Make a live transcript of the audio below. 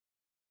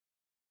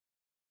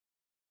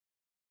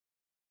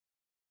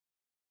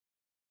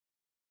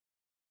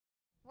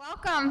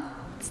Welcome.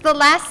 It's the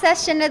last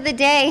session of the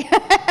day.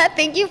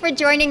 Thank you for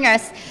joining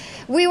us.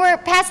 We were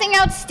passing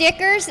out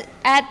stickers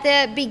at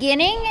the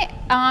beginning.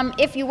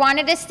 If you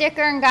wanted a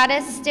sticker and got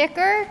a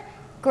sticker,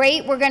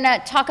 great. We're going to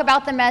talk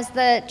about them as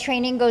the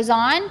training goes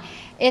on.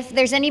 If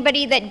there's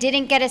anybody that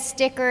didn't get a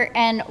sticker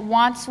and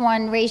wants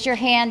one, raise your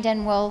hand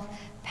and we'll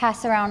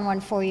pass around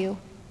one for you.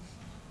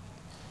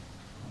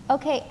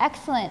 Okay,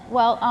 excellent.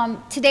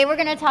 Well, today we're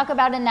going to talk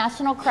about a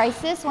national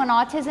crisis when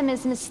autism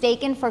is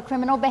mistaken for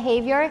criminal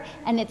behavior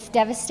and its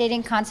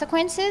devastating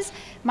consequences.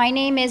 My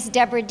name is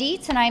Deborah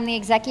Dietz, and I'm the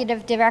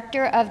Executive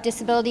Director of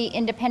Disability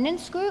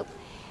Independence Group.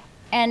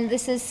 And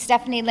this is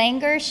Stephanie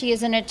Langer. She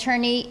is an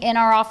attorney in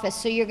our office.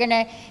 So you're going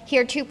to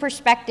hear two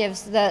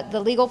perspectives, the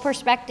legal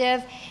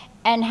perspective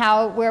and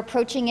how we're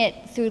approaching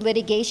it through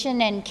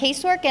litigation and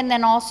casework, and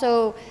then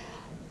also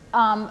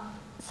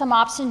some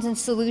options and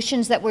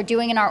solutions that we're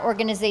doing in our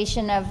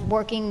organization of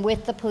working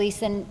with the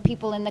police and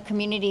people in the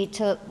community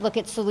to look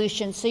at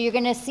solutions. So you're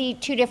going to see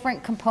two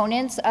different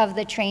components of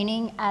the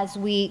training as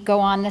we go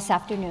on this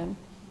afternoon.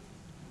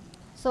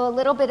 So a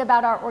little bit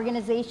about our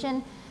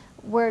organization.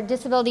 We're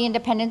Disability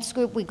Independence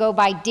Group. We go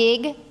by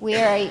DIG. We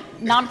are a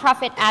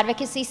nonprofit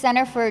advocacy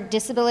center for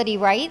disability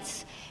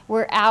rights.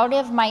 We're out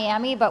of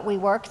Miami, but we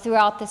work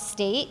throughout the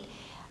state.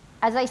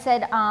 As I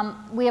said,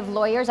 we have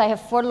lawyers. I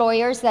have 4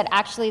 lawyers that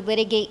actually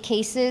litigate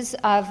cases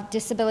of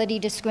disability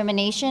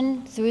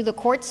discrimination through the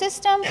court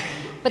system.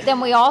 But then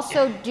we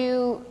also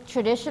do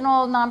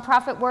traditional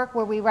nonprofit work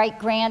where we write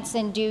grants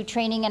and do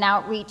training and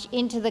outreach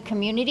into the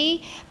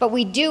community. But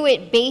we do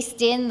it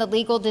based in the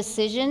legal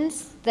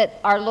decisions that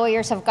our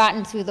lawyers have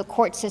gotten through the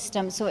court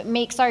system. So it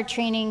makes our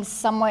training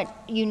somewhat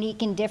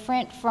unique and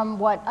different from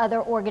what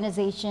other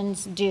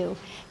organizations do.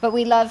 But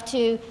we love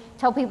to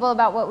tell people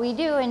about what we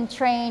do and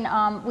train.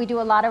 We do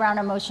a lot around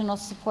emotional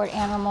support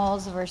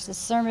animals versus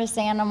service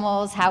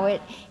animals, how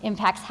it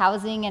impacts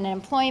housing and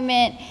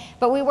employment.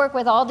 But we work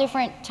with all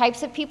different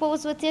types of people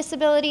with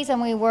disabilities,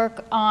 and we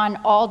work on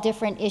all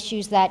different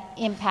issues that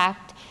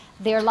impact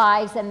their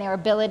lives and their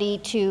ability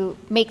to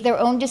make their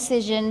own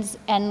decisions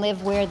and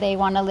live where they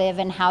want to live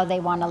and how they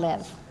want to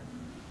live.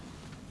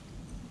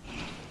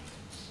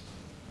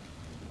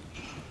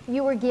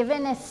 You were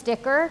given a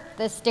sticker.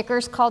 The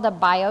sticker's called a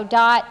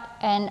biodot,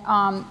 and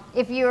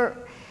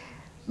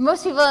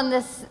most people in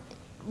this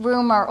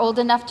room are old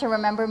enough to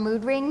remember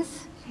mood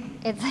rings.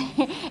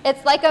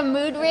 It's like a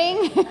mood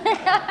ring,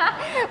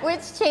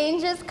 which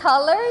changes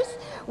colors.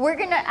 We're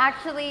going to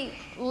actually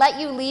let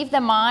you leave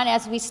them on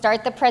as we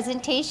start the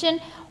presentation.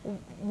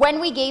 When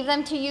we gave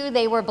them to you,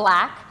 they were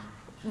black.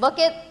 Look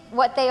at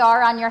what they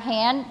are on your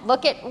hand.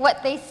 Look at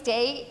what they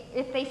stay,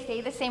 if they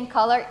stay the same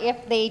color,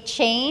 if they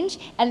change.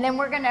 And then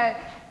we're going to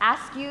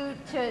ask you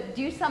to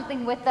do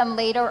something with them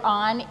later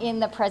on in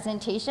the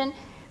presentation.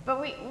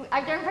 But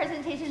I've done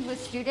presentations with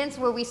students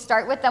where we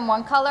start with them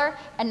one color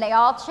and they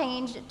all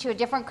change to a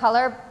different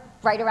color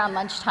right around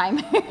lunchtime.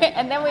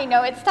 And then we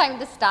know it's time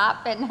to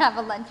stop and have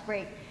a lunch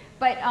break.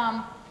 But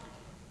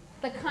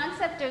the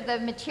concept or the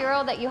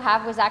material that you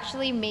have was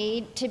actually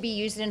made to be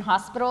used in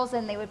hospitals,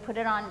 and they would put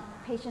it on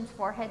patients'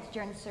 foreheads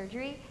during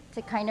surgery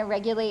to kind of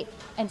regulate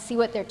and see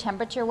what their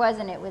temperature was,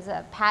 and it was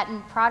a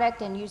patent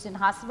product and used in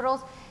hospitals.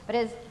 But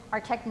as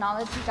our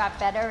technology got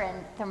better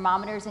and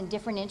thermometers and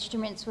different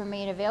instruments were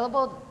made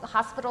available, the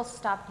hospitals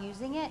stopped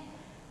using it.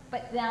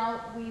 But now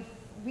we've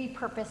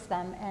repurposed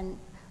them, and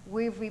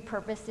we've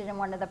repurposed it in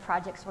one of the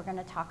projects we're going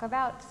to talk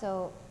about.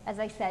 So as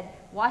I said,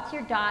 watch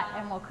your dot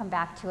and we'll come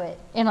back to it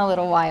in a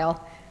little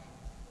while.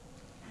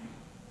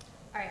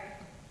 All right.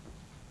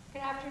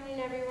 Good afternoon,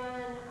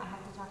 everyone. I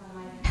have to talk in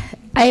the mic.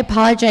 I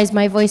apologize.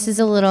 My voice is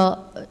a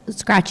little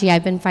scratchy.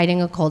 I've been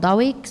fighting a cold all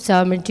week, so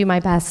I'm going to do my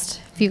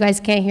best. If you guys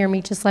can't hear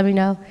me, just let me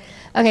know.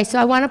 Okay, so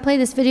I want to play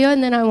this video,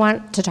 and then I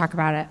want to talk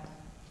about it.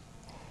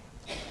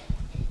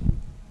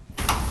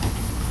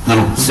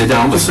 No, sit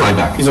down, let's slide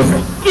back. He's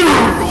okay.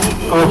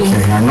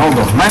 Okay,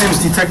 Arnoldo. My name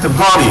is Detective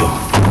Gaudio.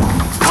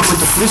 I'm with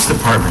the police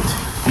department.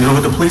 You know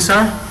who the police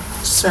are?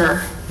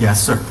 Sir.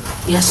 Yes, sir.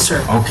 Yes,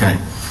 sir. Okay.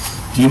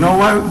 Do you know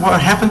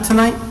what happened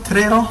today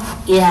at all?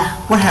 Yeah.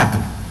 What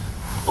happened?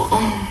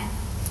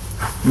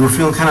 You were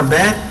feeling kind of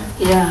bad?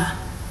 Yeah.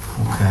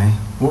 Okay.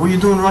 What were you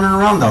doing running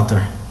around out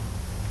there?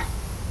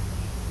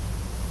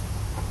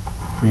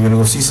 Were you gonna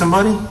go see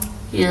somebody?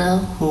 Yeah.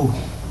 Who?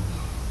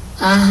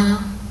 Uh-huh.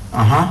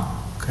 Uh-huh.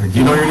 Okay. Do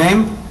you know your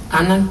name?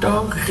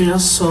 Arnoldo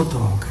Soto.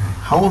 Okay.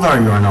 How old are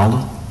you,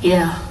 Arnoldo?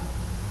 Yeah.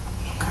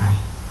 Okay.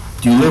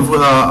 Do you live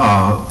with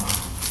a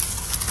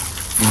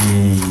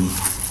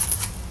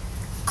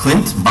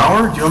Clint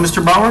Bauer? Do you know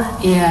Mr. Bauer?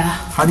 Yeah.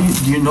 How do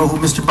you know who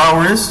Mr.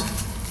 Bauer is?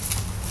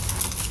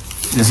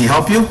 Does he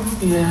help you?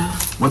 Yeah.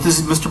 What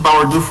does Mr.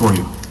 Bauer do for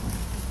you?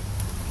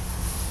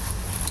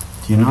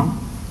 Do you know?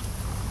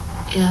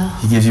 Yeah.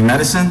 He gives you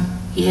medicine?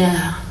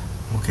 Yeah.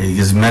 Okay, he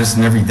gives you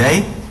medicine every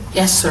day?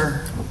 Yes,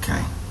 sir.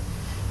 Okay.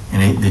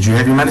 And did you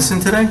have your medicine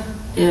today?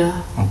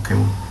 Yeah.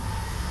 Okay.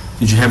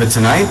 Did you have it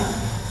tonight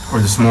or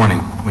this morning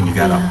when you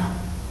got up?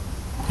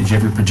 Did you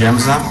have your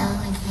pajamas on?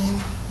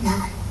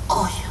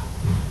 Oh,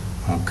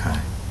 yeah. Okay.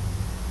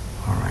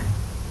 All right.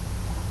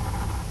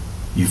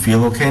 You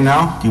feel okay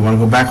now? Do you want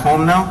to go back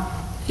home now?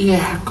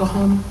 Yeah, go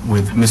home.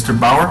 With Mr.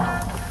 Bauer?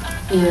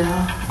 Yeah.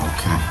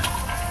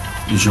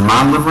 Okay. Does your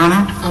mom live around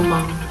here?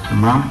 Your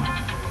mom?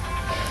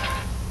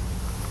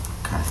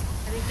 Okay.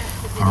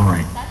 All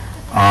right.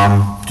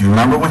 Do you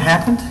remember what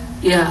happened?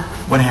 Yeah.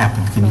 What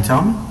happened? Can you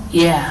tell me?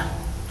 Yeah.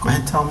 Go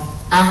ahead, tell me.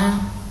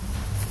 Uh-huh.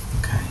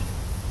 Okay.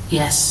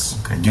 Yes.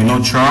 Okay. Do you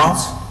know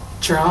Charles?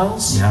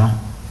 Charles? Yeah.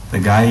 The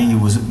guy that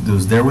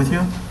was there with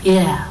you?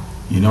 Yeah.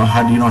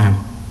 How do you know him?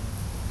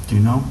 Do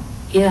you know?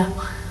 Yeah.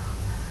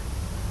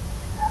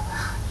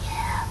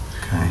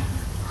 Okay.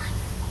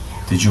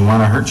 Did you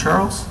want to hurt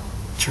Charles?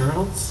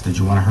 Charles? Did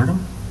you want to hurt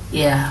him?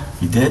 Yeah.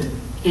 You did?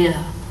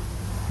 Yeah.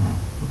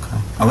 Okay.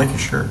 I like your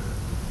shirt.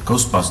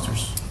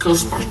 Ghostbusters.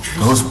 Ghostbusters.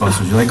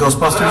 Ghostbusters. You like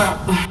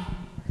Ghostbusters?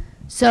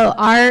 So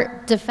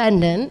our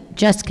defendant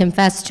just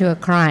confessed to a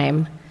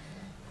crime,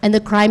 and the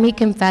crime he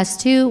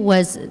confessed to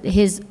was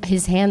his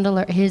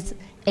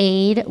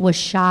aide was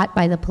shot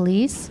by the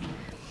police,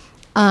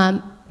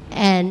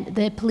 and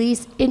the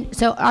police.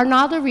 So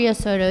Arnaldo Rio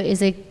Soto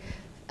is a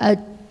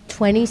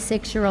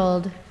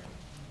 26-year-old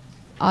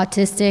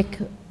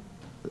autistic,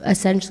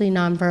 essentially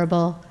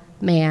nonverbal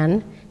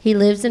man. He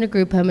lives in a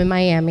group home in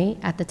Miami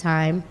at the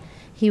time.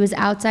 He was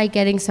outside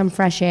getting some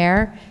fresh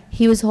air.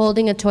 He was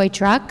holding a toy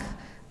truck.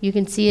 You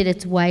can see it,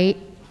 it's white.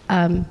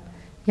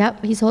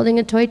 Yep, he's holding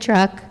a toy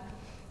truck.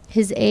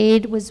 His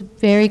aide was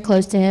very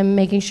close to him,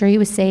 making sure he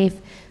was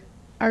safe.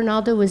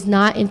 Arnaldo was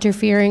not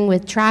interfering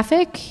with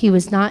traffic. He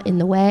was not in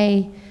the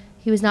way.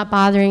 He was not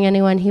bothering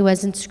anyone. He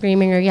wasn't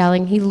screaming or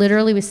yelling. He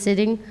literally was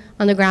sitting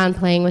on the ground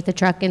playing with the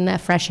truck in the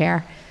fresh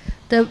air.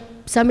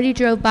 Somebody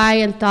drove by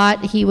and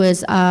thought he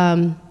was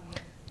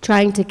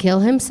trying to kill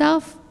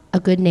himself.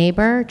 A good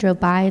neighbor drove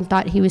by and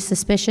thought he was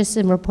suspicious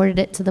and reported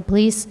it to the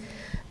police.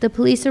 The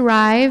police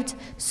arrived,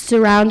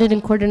 surrounded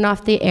and cordoned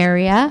off the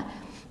area,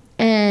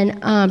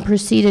 and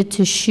proceeded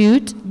to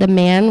shoot the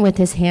man with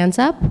his hands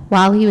up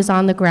while he was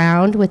on the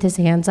ground with his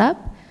hands up.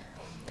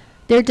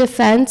 Their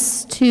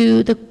defense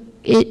to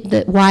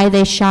why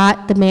they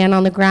shot the man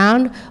on the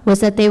ground was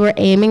that they were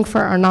aiming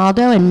for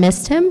Arnaldo and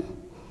missed him.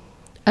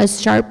 A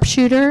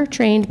sharpshooter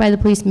trained by the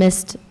police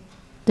missed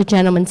the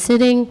gentleman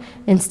sitting,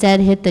 instead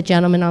hit the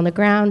gentleman on the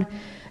ground.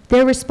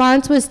 Their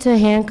response was to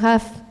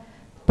handcuff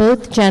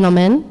both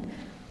gentlemen,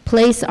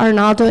 place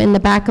Arnaldo in the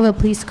back of a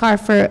police car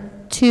for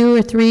 2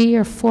 or 3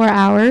 or 4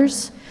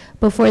 hours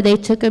before they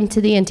took him to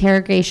the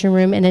interrogation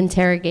room and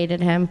interrogated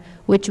him,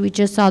 which we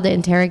just saw the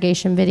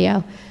interrogation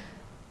video.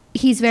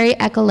 He's very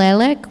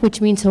echolalic,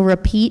 which means he'll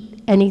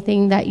repeat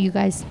anything that you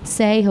guys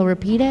say, he'll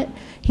repeat it.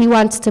 He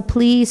wants to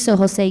please, so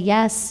he'll say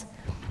yes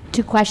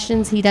to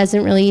questions he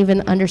doesn't really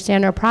even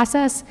understand or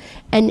process.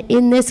 And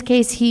in this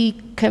case, he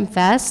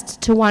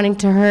confessed to wanting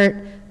to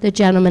hurt the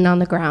gentleman on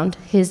the ground,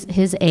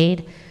 his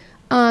aide.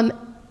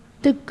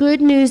 The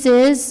good news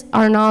is,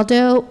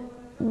 Arnaldo,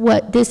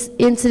 this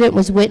incident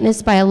was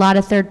witnessed by a lot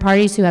of third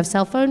parties who have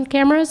cell phone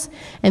cameras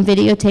and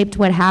videotaped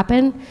what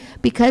happened.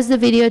 Because the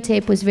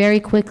videotape was very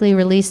quickly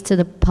released to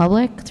the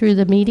public through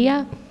the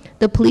media,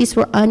 the police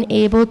were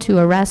unable to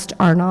arrest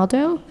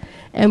Arnaldo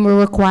and were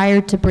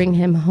required to bring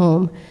him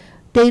home.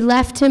 They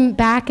left him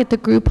back at the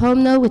group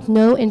home, though, with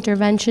no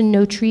intervention,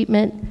 no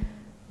treatment,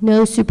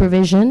 no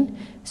supervision.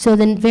 So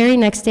the very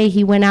next day,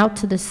 he went out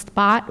to the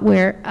spot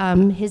where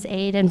his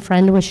aide and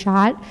friend was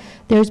shot.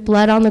 There's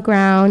blood on the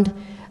ground,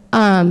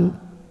 and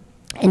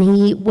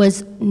he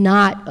was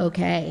not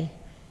okay.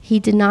 He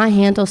did not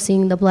handle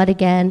seeing the blood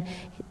again.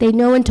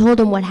 No one told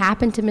him what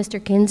happened to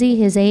Mr. Kinsey,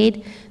 his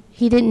aide.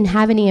 He didn't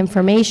have any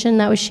information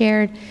that was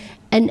shared.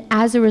 And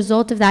as a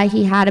result of that,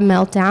 he had a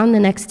meltdown the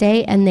next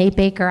day, and they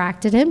Baker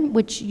acted him,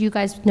 which you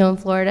guys know in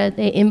Florida.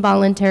 They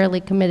involuntarily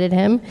committed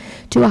him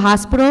to a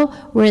hospital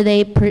where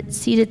they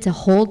proceeded to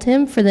hold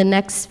him for the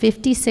next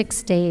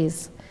 56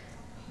 days.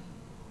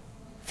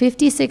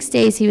 56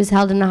 days he was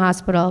held in the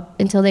hospital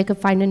until they could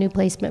find a new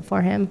placement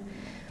for him.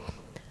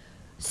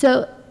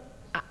 So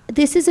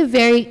this is a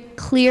very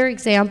clear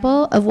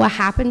example of what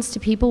happens to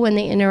people when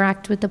they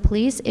interact with the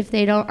police if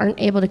they aren't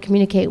able to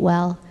communicate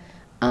well.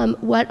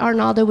 What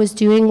Arnaldo was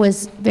doing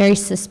was very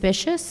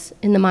suspicious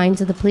in the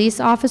minds of the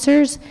police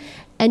officers,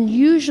 and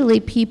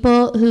usually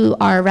people who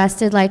are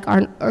arrested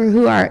or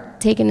who are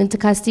taken into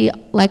custody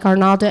like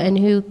Arnaldo and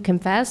who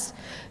confess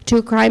to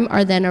a crime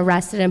are then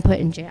arrested and put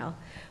in jail.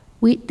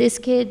 This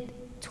kid,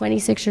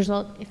 26 years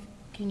old,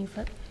 can you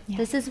flip? Yeah.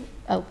 This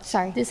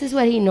is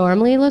what he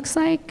normally looks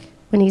like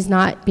when he's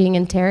not being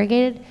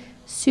interrogated.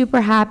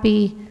 Super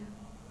happy,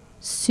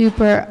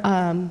 super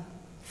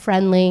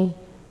friendly,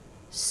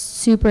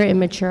 super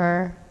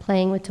immature,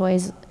 playing with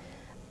toys.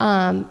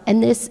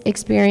 And this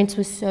experience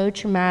was so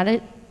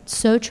traumatic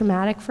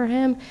for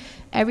him.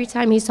 Every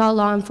time he saw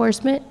law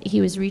enforcement,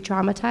 he was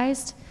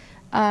re-traumatized.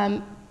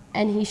 And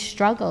he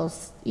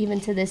struggles,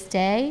 even to this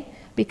day,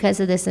 because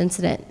of this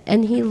incident.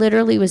 And he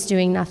literally was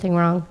doing nothing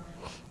wrong,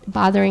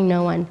 bothering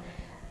no one.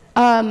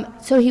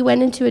 So he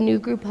went into a new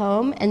group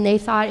home, and they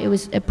thought it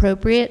was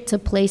appropriate to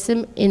place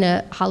him in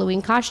a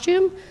Halloween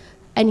costume,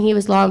 and he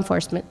was law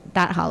enforcement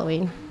that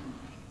Halloween.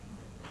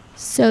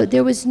 So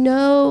there was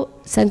no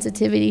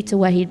sensitivity to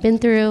what he'd been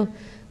through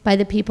by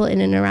the people in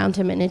and around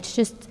him, and it's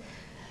just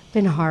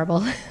been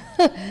horrible.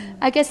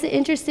 I guess the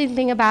interesting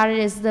thing about it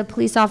is the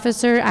police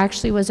officer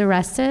actually was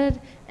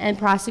arrested and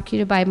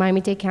prosecuted by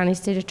Miami-Dade County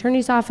State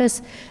Attorney's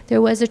Office.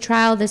 There was a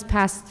trial this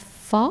past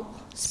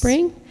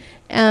spring,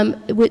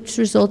 which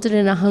resulted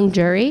in a hung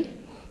jury.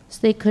 So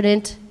they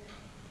couldn't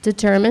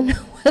determine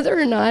whether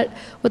or not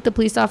what the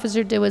police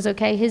officer did was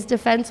okay. His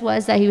defense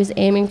was that he was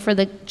aiming for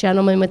the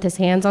gentleman with his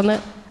hands on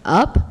the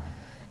up,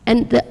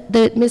 and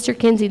Mr.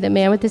 Kinsey, the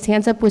man with his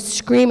hands up, was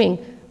screaming,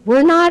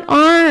 "We're not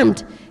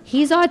armed.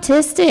 He's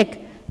autistic.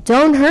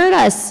 Don't hurt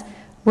us.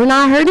 We're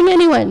not hurting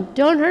anyone.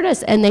 Don't hurt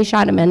us." And they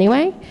shot him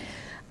anyway.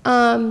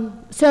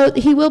 So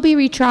he will be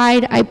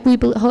retried.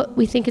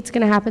 We think it's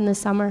going to happen this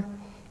summer.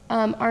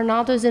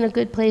 Arnaldo's in a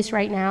good place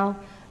right now.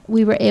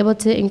 We were able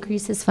to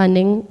increase his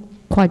funding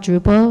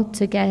quadruple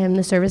to get him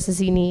the services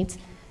he needs,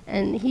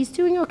 and he's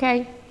doing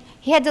okay.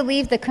 He had to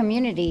leave the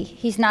community.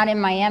 He's not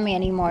in Miami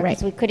anymore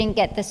because we couldn't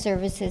get the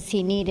services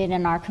he needed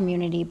in our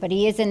community, but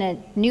he is in a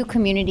new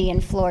community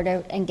in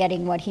Florida and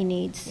getting what he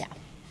needs. Yeah.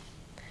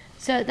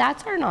 So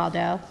that's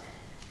Arnaldo.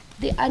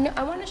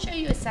 I want to show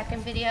you a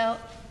second video,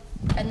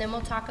 and then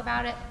we'll talk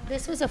about it.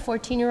 This was a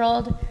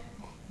 14-year-old.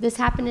 This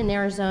happened in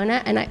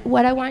Arizona, and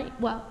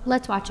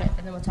let's watch it,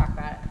 and then we'll talk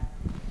about it.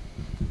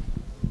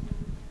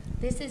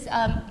 This is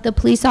the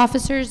police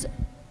officer's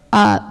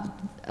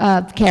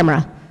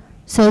camera.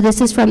 So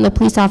this is from the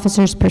police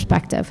officer's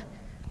perspective.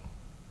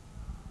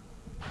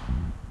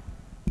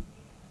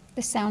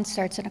 The sound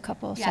starts in a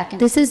couple of seconds.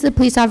 This is the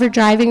police officer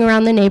driving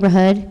around the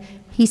neighborhood.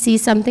 He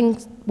sees something,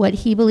 what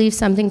he believes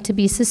something to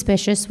be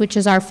suspicious, which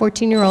is our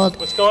 14-year-old.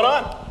 What's going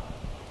on?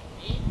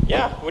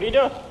 Yeah, what are you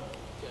doing?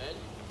 Good.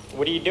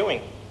 What are you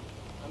doing?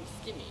 I'm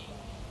skinny.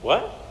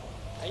 What?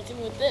 How you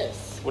doing with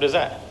this? What is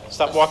that?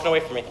 Stop walking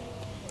away from me.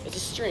 It's a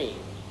stream.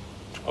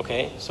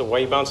 Okay, so why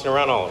are you bouncing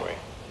around all the way?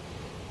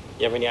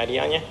 You have any ID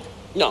on you?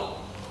 No.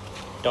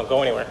 Don't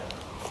go anywhere.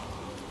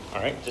 All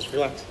right, just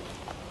relax.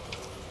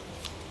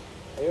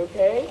 Are you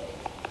okay?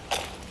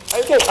 Are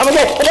you okay? I'm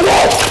okay. I'm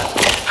okay.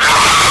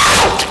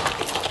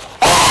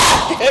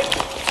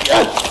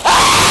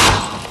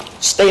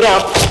 Stay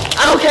down.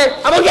 I'm okay.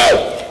 I'm okay.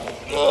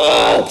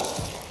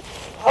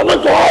 I'm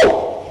okay.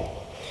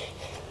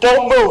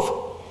 Don't move.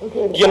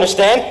 Okay. Do you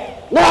understand?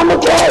 No, I'm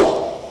okay.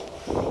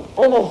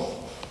 Okay.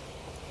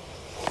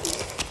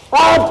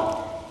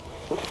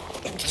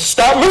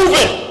 Stop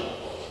moving.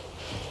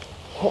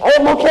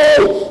 I'm okay.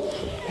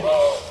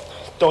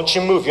 Don't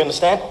you move, you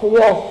understand?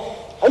 Yeah.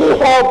 I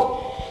need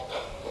help.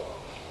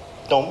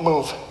 Don't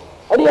move.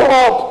 I need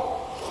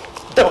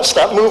help. Don't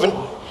stop moving.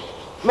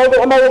 Am I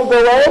going to go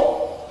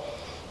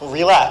away?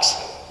 Relax.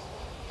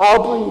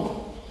 I'll breathe.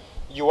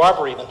 You are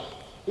breathing.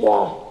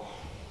 Yeah.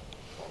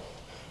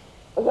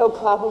 I'll go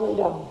clap me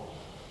down.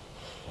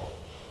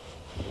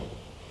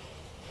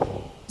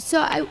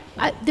 So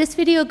this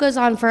video goes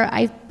on for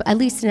at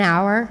least an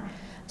hour.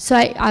 So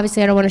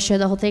obviously I don't want to show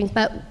the whole thing,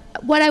 but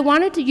what I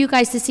wanted you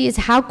guys to see is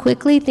how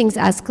quickly things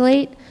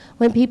escalate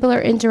when people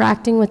are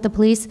interacting with the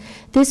police.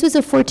 This was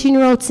a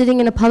 14-year-old sitting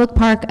in a public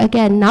park,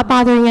 again, not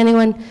bothering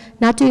anyone,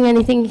 not doing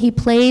anything. He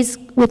plays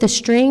with a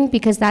string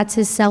because that's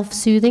his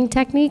self-soothing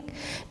technique.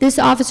 This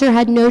officer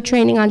had no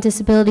training on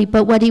disability,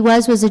 but what he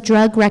was a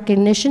drug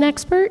recognition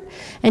expert,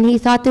 and he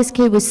thought this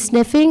kid was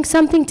sniffing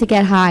something to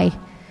get high.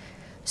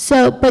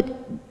 So, but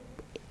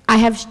I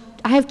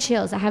have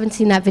chills. I haven't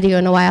seen that video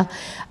in a while.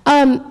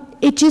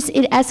 It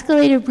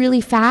escalated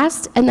really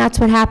fast, and that's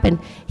what happened.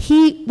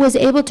 He was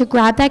able to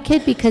grab that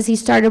kid because he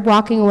started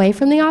walking away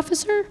from the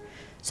officer.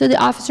 So the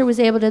officer was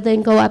able to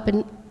then go up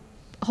and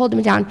hold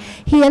him down.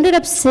 He ended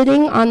up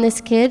sitting on this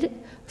kid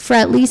for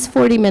at least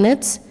 40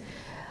 minutes.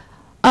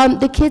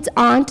 The kid's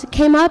aunt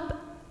came up,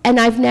 and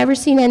I've never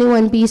seen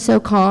anyone be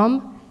so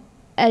calm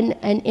and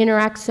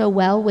interact so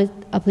well with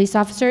a police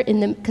officer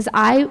because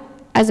I,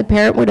 as a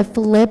parent, would have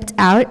flipped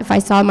out if I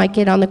saw my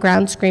kid on the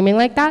ground screaming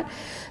like that.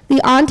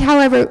 The aunt,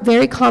 however,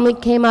 very calmly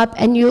came up,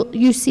 and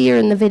you see her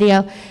in the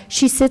video.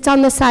 She sits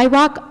on the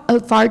sidewalk a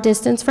far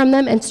distance from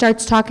them and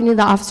starts talking to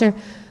the officer.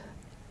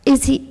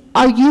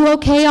 Are you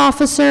okay,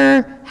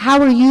 officer?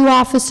 How are you,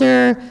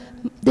 officer?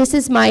 This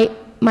is my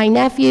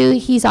nephew.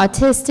 He's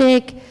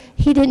autistic.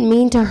 He didn't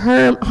mean to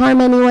harm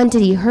anyone.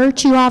 Did he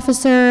hurt you,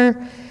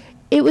 officer?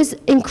 It was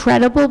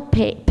incredible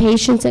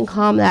patience and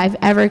calm that I've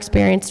ever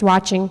experienced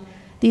watching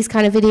these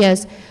kind of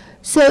videos.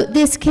 So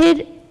this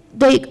kid,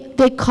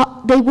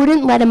 they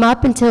wouldn't let him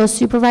up until a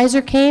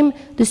supervisor came.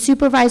 The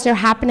supervisor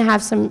happened to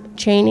have some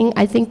training.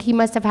 I think he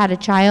must have had a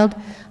child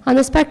on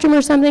the spectrum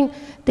or something.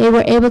 They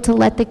were able to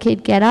let the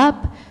kid get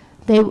up.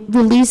 They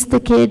released the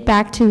kid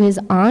back to his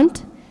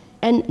aunt,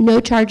 and no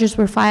charges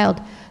were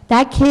filed.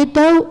 That kid,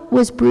 though,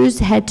 was bruised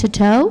head to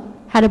toe,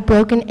 had a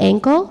broken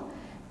ankle,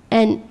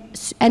 and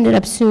ended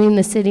up suing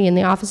the city and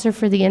the officer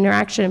for the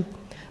interaction.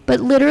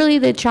 But literally,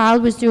 the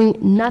child was doing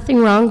nothing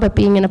wrong but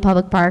being in a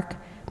public park,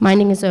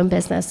 minding his own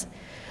business.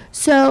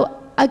 So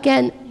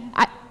again,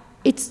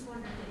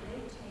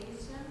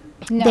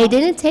 No. they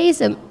didn't tase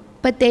him,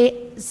 but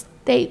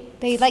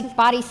They like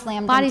body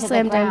slammed him to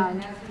the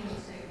ground.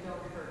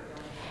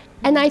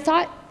 And I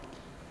thought,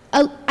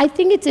 I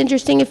think it's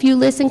interesting if you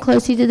listen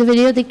closely to the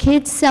video, the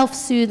kid's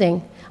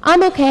self-soothing.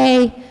 I'm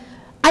okay,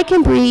 I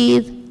can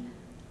breathe.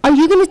 Are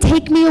you gonna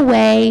take me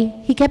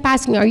away? He kept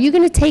asking me, are you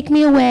gonna take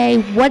me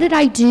away? What did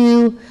I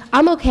do?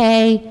 I'm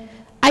okay,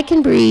 I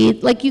can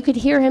breathe. Like you could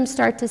hear him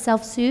start to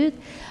self-soothe.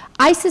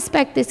 I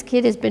suspect this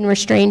kid has been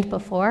restrained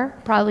before,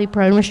 probably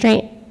prone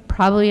restraint,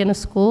 probably in a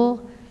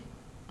school,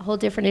 a whole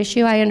different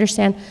issue, I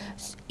understand.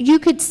 You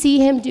could see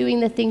him doing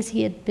the things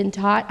he had been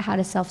taught, how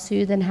to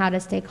self-soothe and how to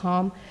stay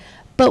calm.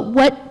 But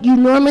what you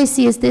normally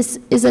see is this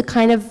is a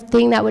kind of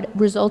thing that would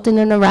result in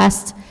an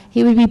arrest.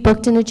 He would be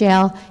booked into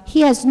jail.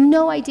 He has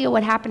no idea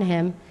what happened to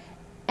him,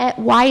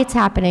 why it's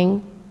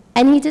happening,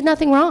 and he did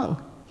nothing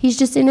wrong. He's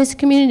just in his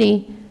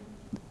community,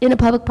 in a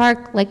public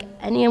park, like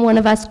any one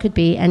of us could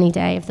be any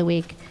day of the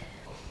week.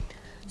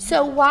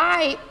 So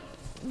why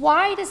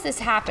does this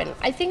happen?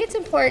 I think it's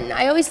important.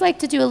 I always like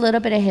to do a little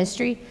bit of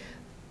history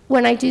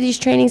when I do these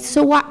trainings.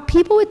 So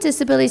people with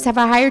disabilities have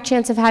a higher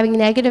chance of having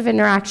negative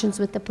interactions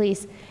with the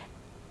police.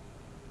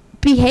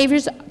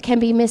 Behaviors can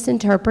be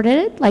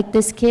misinterpreted, like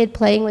this kid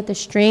playing with a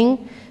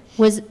string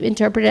was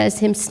interpreted as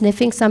him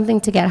sniffing something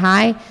to get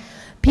high.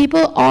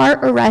 People are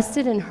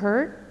arrested and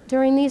hurt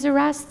during these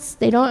arrests.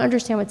 They don't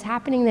understand what's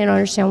happening, they don't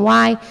understand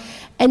why.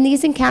 And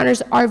these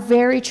encounters are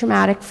very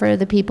traumatic for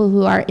the people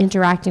who are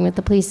interacting with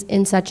the police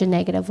in such a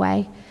negative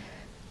way.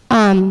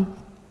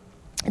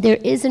 There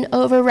is an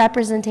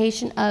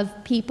overrepresentation of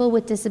people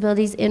with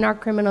disabilities in our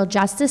criminal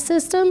justice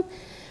system.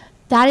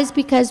 That is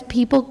because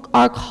people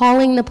are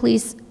calling the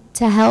police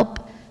to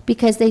help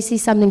because they see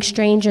something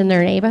strange in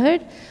their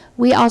neighborhood.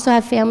 We also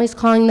have families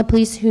calling the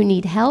police who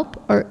need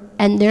help,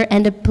 and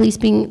the police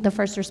being the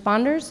first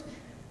responders.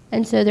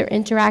 And so they're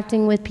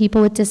interacting with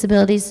people with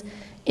disabilities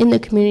in the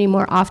community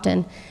more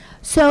often.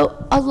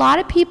 So a lot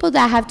of people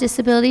that have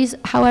disabilities,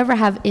 however,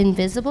 have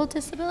invisible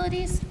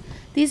disabilities.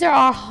 These are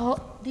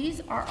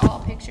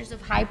all pictures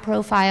of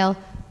high-profile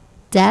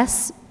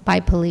deaths by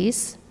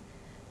police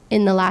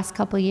in the last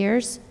couple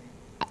years.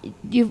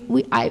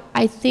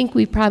 I think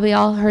we've probably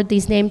all heard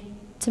these names: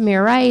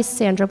 Tamir Rice,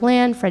 Sandra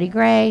Bland, Freddie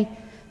Gray,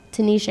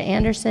 Tanisha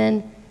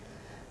Anderson,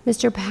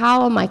 Mr.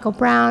 Powell, Michael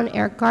Brown,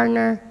 Eric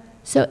Gardner.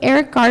 So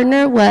Eric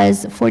Gardner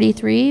was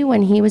 43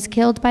 when he was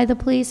killed by the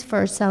police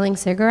for selling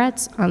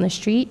cigarettes on the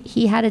street.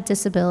 He had a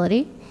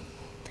disability.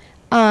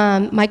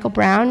 Michael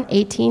Brown,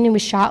 18, and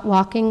was shot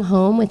walking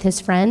home with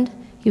his friend.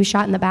 He was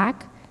shot in the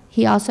back.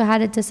 He also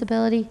had a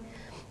disability.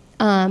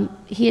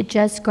 He had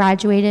just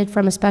graduated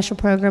from a special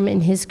program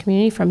in his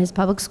community from his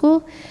public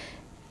school.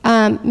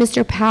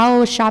 Mr. Powell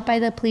was shot by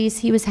the police.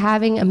 He was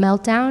having a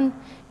meltdown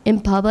in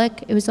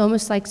public. It was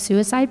almost like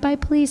suicide by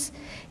police.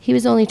 He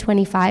was only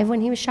 25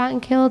 when he was shot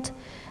and killed.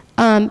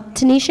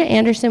 Tanisha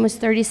Anderson was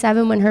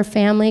 37 when her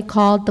family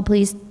called the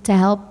police to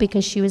help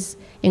because she was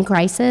in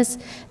crisis.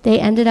 They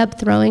ended up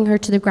throwing her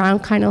to the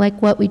ground, kind of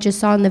like what we just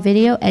saw in the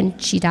video,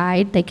 and she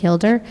died. They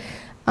killed her.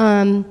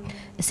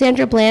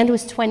 Sandra Bland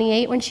was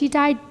 28 when she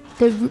died.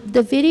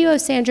 The video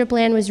of Sandra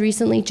Bland was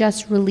recently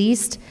just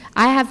released.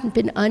 I haven't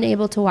been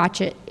unable to watch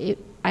it.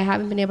 I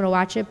haven't been able to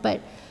watch it,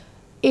 but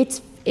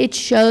it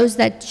shows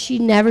that she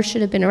never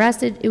should have been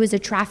arrested. It was a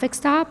traffic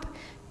stop.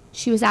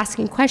 She was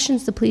asking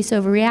questions, the police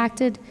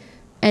overreacted,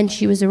 and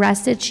she was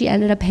arrested. She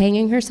ended up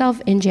hanging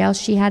herself in jail.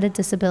 She had a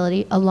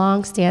disability, a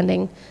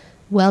long-standing,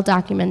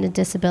 well-documented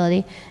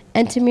disability.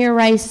 And Tamir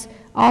Rice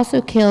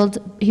also killed,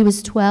 he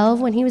was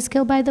 12 when he was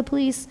killed by the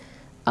police.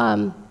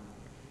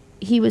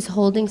 He was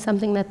holding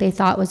something that they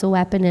thought was a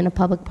weapon in a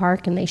public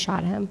park, and they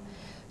shot him.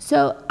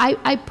 So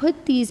I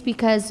put these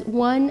because,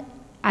 one,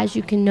 as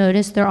you can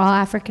notice, they're all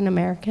African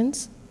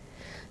Americans.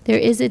 There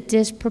is a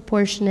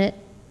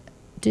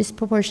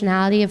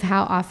disproportionality of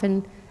how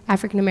often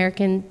African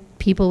American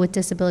people with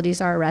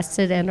disabilities are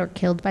arrested and or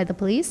killed by the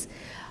police.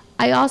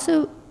 I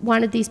also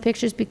wanted these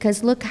pictures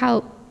because look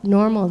how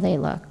normal they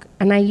look.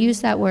 And I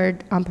use that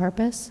word on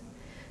purpose.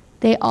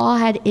 They all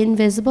had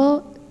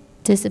invisible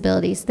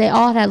disabilities. They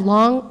all had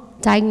long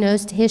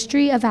diagnosed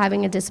history of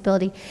having a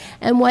disability.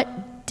 And what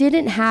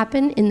didn't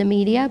happen in the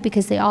media,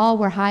 because they all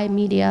were high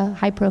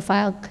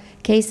profile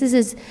cases,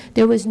 is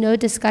there was no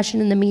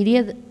discussion in the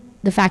media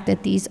the fact that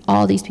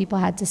all these people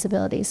had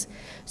disabilities.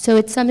 So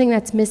it's something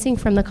that's missing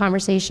from the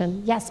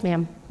conversation. Yes,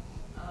 ma'am.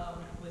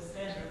 With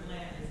Sandra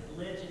Bland, it's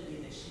allegedly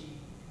that she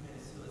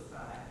committed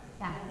suicide.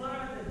 Yeah. What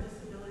are the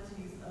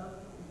disabilities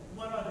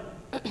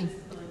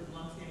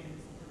long-standing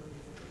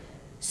disabilities?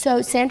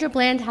 So Sandra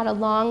Bland had a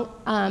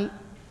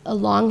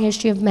long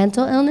history of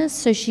mental illness.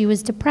 So she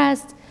was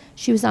depressed.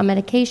 She was on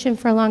medication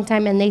for a long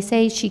time, and they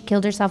say she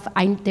killed herself.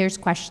 There's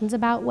questions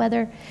about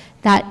whether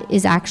that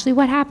is actually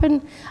what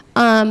happened.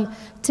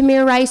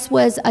 Tamir Rice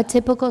was a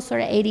typical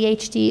sort of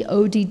ADHD,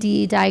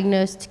 ODD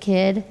diagnosed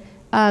kid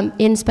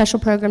in special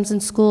programs in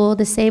school.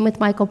 The same with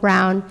Michael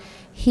Brown.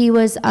 He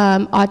was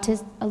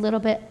autistic, a little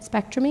bit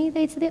spectrum-y,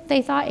 they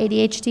thought,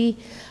 ADHD.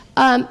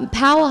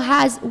 Powell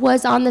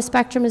was on the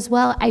spectrum as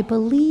well, I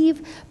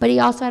believe, but he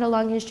also had a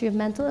long history of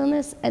mental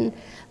illness. And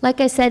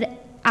like I said,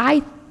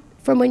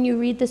 from when you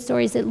read the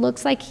stories, it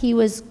looks like he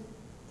was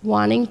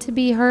wanting to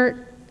be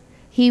hurt.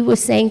 He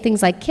was saying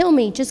things like, kill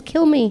me, just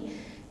kill me,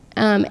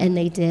 and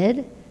they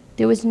did.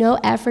 There was no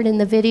effort in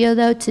the video,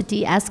 though, to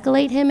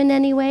de-escalate him in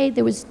any way.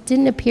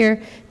 Didn't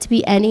appear to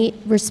be any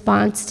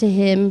response to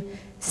him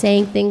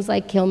saying things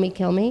like, kill me,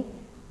 kill me.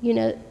 You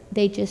know,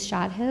 they just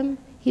shot him.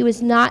 He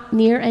was not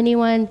near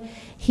anyone.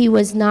 He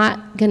was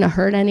not going to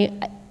hurt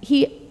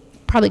he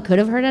probably could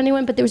have hurt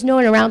anyone, but there was no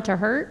one around to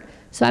hurt.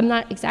 So I'm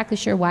not exactly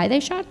sure why they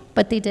shot,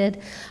 but they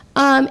did.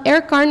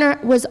 Eric Garner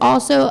was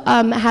also,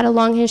 had a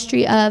long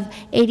history of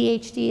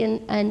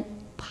ADHD and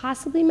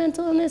possibly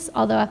mental illness,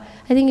 although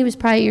I think he was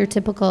probably your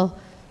typical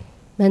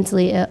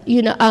mentally ill,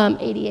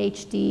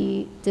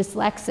 ADHD,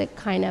 dyslexic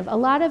kind of. A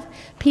lot of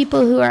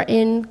people who are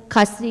in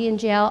custody in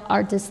jail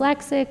are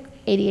dyslexic,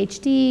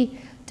 ADHD,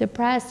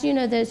 depressed. You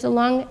know, there's a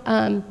long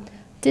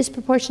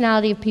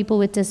disproportionality of people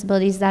with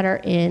disabilities that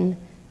are in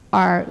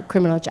our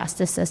criminal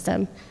justice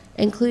system,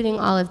 including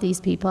all of these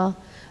people.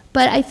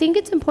 But I think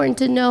it's important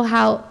to know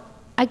how,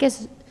 I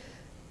guess,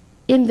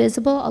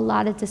 invisible a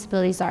lot of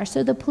disabilities are.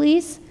 So the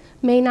police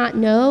may not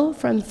know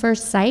from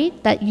first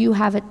sight that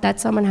that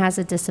someone has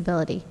a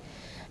disability.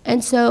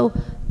 And so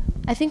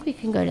I think we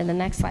can go to the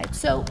next slide.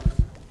 So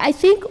I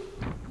think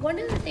one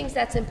of the things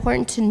that's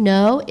important to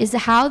know is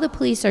how the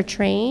police are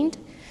trained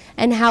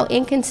and how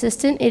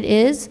inconsistent it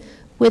is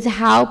with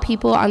how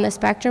people on the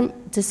spectrum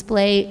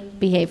display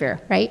behavior,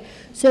 right?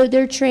 So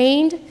they're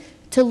trained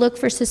to look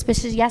for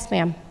suspicious, yes,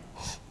 ma'am.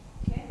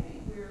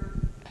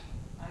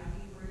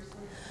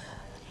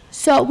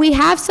 So we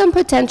have some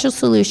potential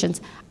solutions.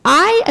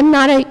 I am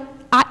not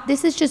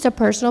this is just a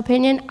personal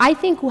opinion. I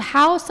think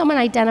how someone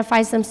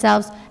identifies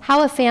themselves,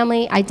 how a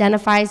family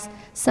identifies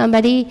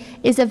somebody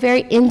is a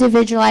very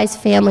individualized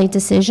family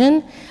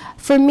decision.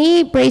 For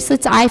me,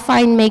 bracelets I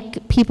find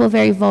make people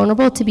very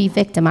vulnerable to be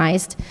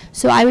victimized.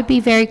 So I would be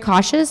very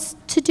cautious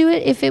to do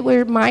it if it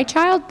were my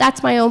child.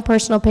 That's my own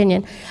personal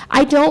opinion.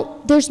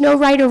 There's no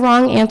right or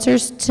wrong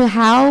answers to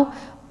how.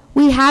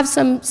 We have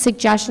some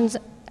suggestions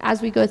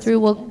as we go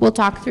through, we'll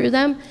talk through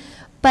them.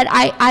 But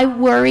I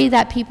worry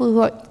that people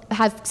who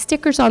have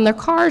stickers on their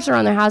cars or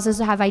on their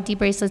houses or have ID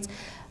bracelets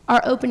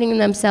are opening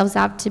themselves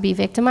up to be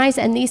victimized.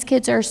 And these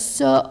kids are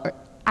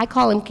I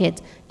call them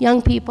kids,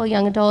 young people,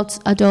 young adults.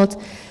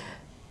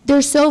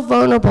 They're so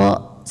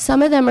vulnerable.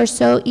 Some of them are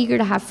so eager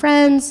to have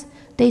friends.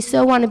 They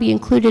so want to be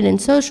included in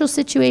social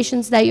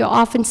situations that you'll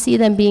often see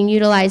them being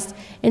utilized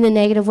in a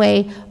negative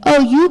way.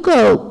 Oh, you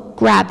go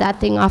grab that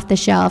thing off the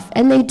shelf.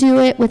 And they do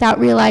it without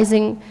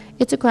realizing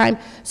it's a crime.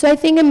 So I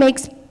think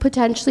it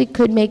potentially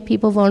could make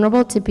people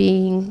vulnerable to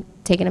being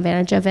taken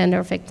advantage of and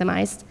or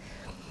victimized.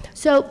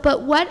 So,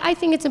 but what I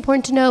think it's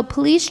important to know,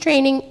 police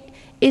training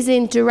is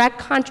in direct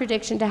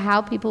contradiction to how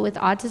people with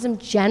autism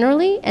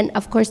generally, and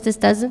of course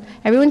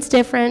everyone's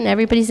different,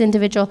 everybody's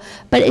individual,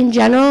 but in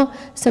general,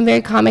 some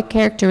very common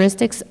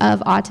characteristics of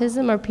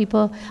autism or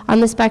people on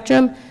the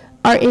spectrum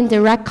are in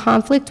direct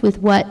conflict with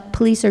what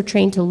police are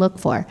trained to look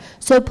for.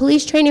 So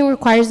police training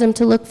requires them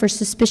to look for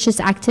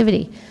suspicious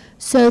activity.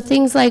 So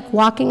things like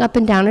walking up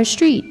and down a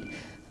street.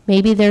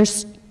 Maybe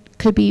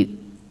could be,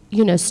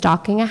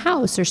 stalking a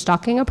house or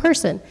stalking a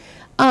person.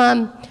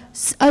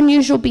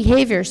 Unusual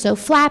behavior, so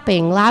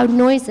flapping, loud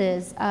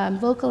noises,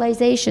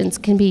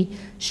 vocalizations can be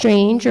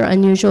strange or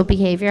unusual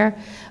behavior.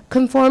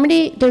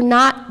 Conformity, they're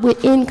not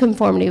in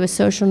conformity with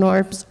social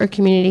norms or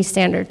community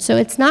standards. So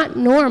it's not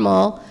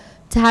normal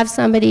to have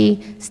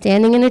somebody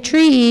standing in a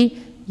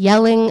tree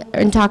yelling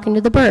and talking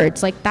to the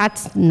birds. Like,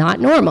 that's not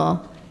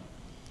normal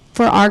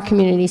for our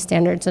community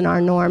standards and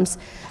our norms.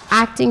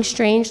 Acting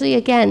strangely,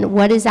 again,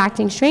 what is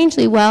acting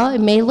strangely? Well,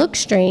 it may look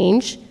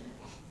strange,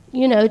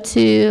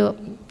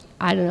 to,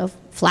 I don't know,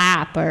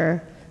 flap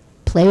or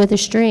play with a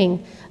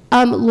string.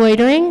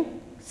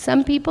 Loitering,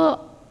 some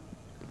people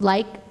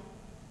like,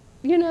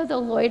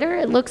 they'll loiter.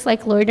 It looks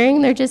like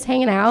loitering. They're just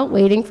hanging out,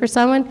 waiting for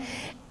someone,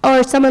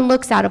 or someone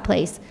looks out of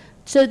place.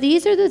 So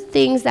these are the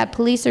things that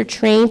police are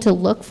trained to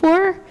look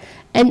for,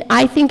 and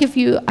I think if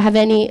you have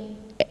any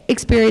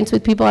experience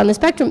with people on the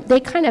spectrum, they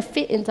kind of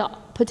fit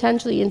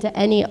potentially into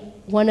any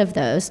one of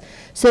those.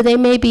 So they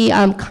may be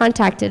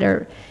contacted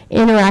or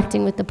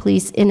interacting with the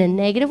police in a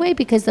negative way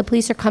because the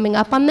police are coming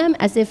up on them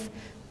as if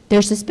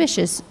they're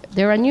suspicious,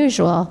 they're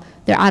unusual,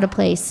 they're out of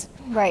place.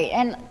 Right,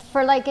 and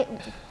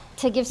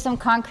to give some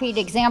concrete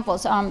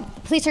examples,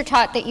 police are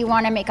taught that you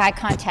want to make eye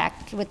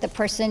contact with the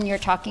person you're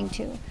talking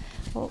to.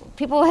 Well,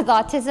 people with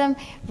autism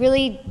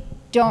really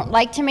don't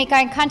like to make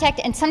eye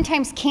contact and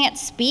sometimes can't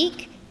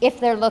speak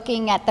if they're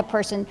looking at the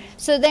person.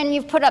 So then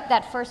you've put up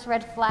that first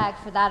red flag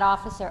for that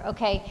officer.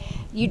 Okay,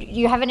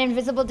 you have an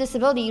invisible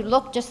disability, you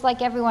look just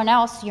like everyone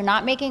else, you're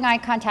not making eye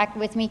contact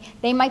with me.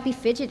 They might be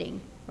fidgeting,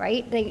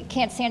 right? They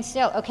can't stand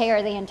still. Okay,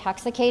 are they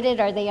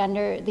intoxicated? Are they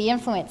under the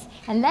influence?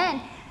 And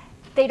then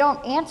they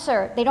don't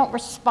answer, they don't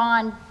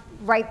respond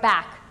right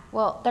back.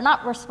 Well, they're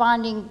not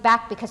responding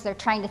back because they're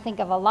trying to think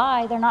of a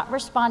lie. They're not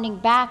responding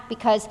back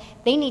because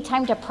they need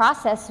time to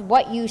process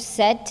what you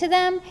said to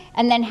them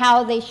and then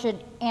how they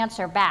should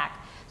answer back.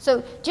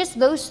 So just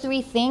those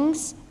three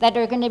things that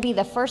are going to be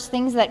the first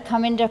things that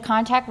come into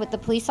contact with the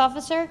police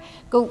officer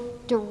go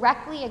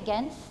directly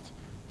against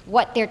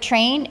what they're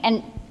trained,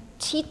 and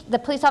the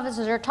police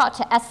officers are taught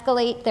to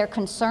escalate their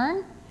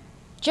concern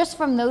just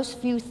from those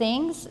few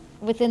things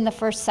within the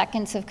first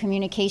seconds of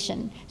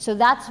communication. So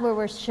that's where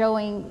we're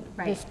showing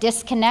this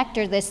disconnect,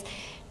 or this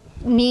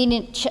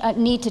need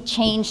to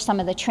change some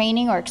of the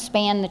training or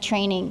expand the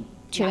training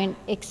to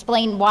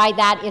explain why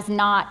that is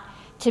not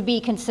to be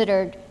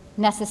considered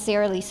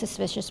necessarily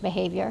suspicious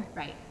behavior.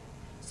 Right.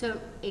 So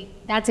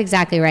that's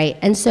exactly right.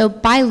 And so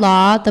by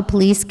law, the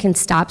police can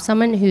stop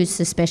someone who's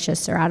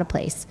suspicious or out of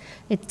place.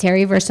 It's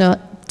Terry versus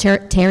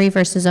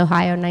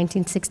Ohio,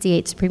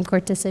 1968 Supreme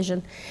Court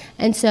decision.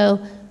 And so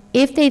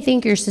if they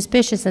think you're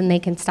suspicious and they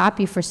can stop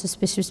you for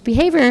suspicious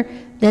behavior,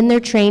 then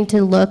they're trained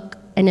to look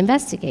and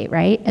investigate,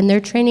 right? And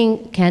they're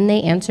training, can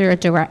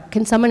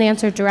someone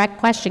answer a direct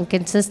question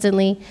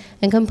consistently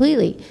and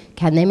completely?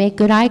 Can they make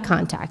good eye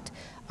contact?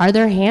 Are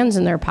their hands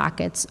in their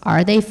pockets?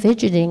 Are they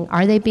fidgeting?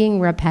 Are they being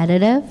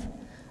repetitive,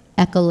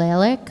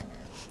 echolalic?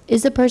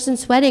 Is the person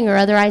sweating or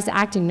otherwise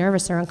acting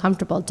nervous or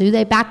uncomfortable? Do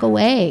they back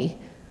away?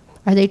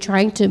 Are they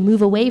trying to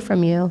move away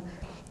from you?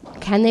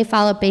 Can they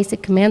follow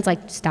basic commands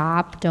like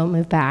stop, don't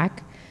move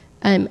back?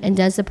 And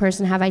does the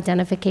person have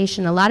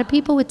identification? A lot of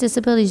people with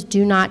disabilities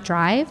do not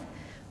drive,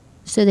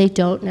 so they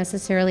don't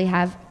necessarily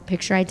have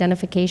picture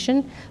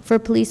identification. For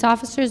police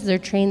officers, they're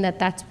trained that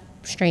that's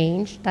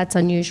strange, that's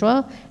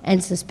unusual,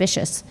 and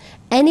suspicious.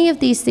 Any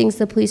of these things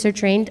the police are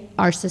trained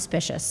are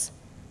suspicious.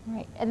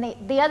 Right, and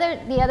the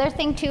other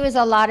thing too is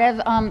a lot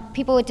of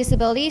people with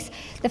disabilities,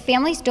 the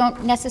families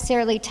don't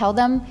necessarily tell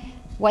them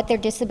what their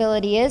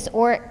disability is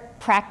or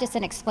practice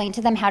and explain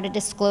to them how to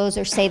disclose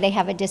or say they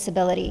have a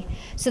disability.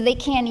 So they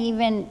can't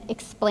even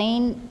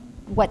explain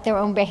what their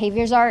own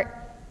behaviors are,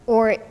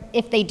 or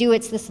if they do,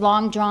 it's this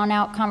long drawn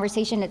out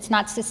conversation. It's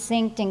not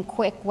succinct and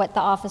quick what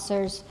the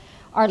officers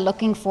are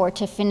looking for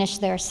to finish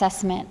their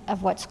assessment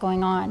of what's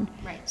going on.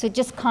 Right. So it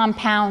just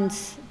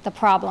compounds the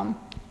problem.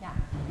 Yeah.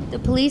 The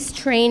police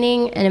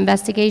training and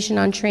investigation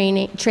on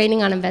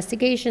training on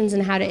investigations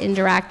and how to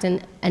interact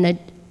and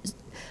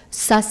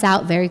suss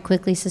out very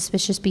quickly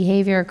suspicious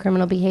behavior or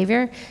criminal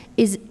behavior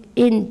is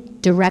in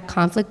direct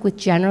conflict with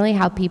generally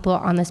how people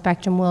on the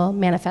spectrum will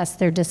manifest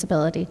their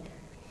disability.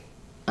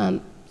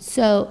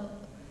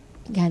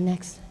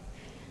 Next.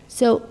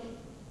 So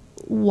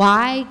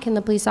why can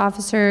the police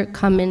officer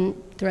come and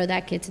throw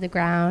that kid to the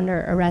ground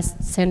or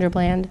arrest Sandra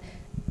Bland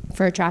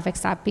for a traffic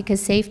stop? Because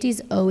safety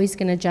is always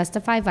going to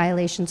justify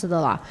violations of the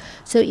law.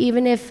 So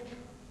even if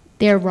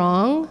they're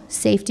wrong,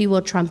 safety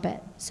will trump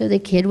it. So the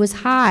kid was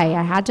high.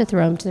 I had to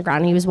throw him to the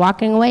ground. He was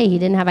walking away. He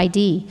didn't have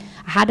ID.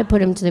 I had to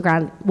put him to the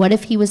ground. What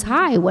if he was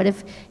high? What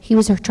if he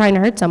was trying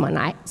to hurt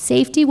someone?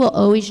 Safety will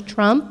always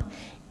trump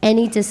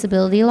any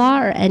disability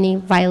law or any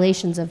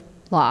violations of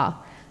law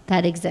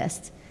that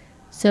exist.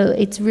 So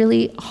it's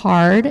really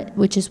hard,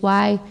 which is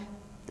why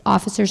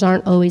officers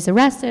aren't always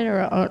arrested or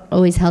aren't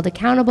always held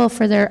accountable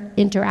for their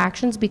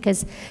interactions,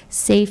 because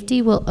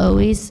safety will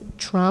always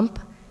trump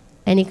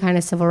any kind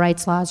of civil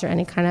rights laws or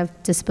any kind of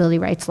disability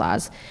rights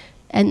laws.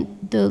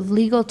 And the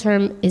legal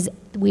term is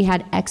we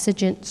had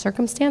exigent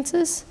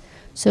circumstances.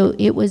 So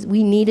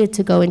we needed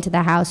to go into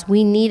the house.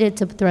 We needed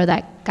to throw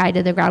that guy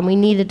to the ground. We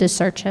needed to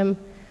search him.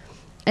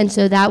 And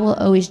so that will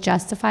always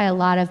justify a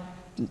lot of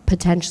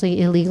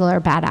potentially illegal or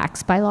bad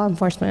acts by law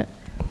enforcement.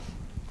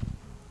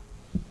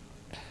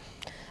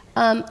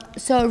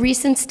 So a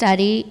recent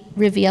study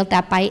revealed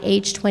that by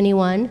age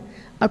 21,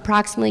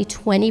 approximately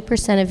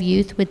 20% of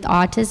youth with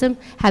autism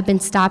have been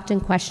stopped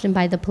and questioned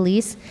by the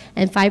police,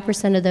 and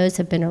 5% of those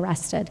have been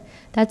arrested.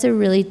 That's a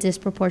really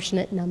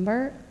disproportionate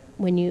number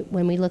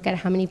when we look at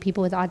how many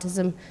people with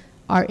autism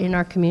are in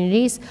our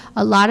communities.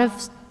 A lot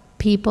of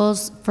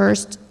people's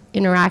first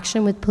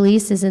interaction with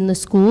police is in the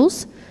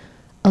schools.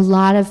 A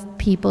lot of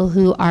people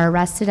who are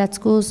arrested at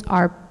schools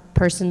are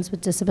persons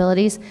with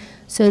disabilities.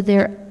 So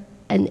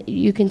and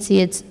you can see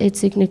it's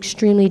an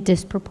extremely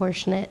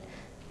disproportionate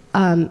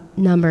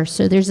number.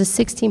 So there's a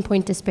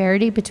 16-point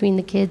disparity between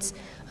the kids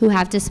who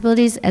have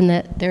disabilities and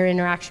their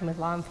interaction with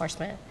law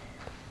enforcement.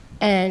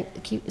 And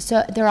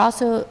so they're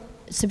also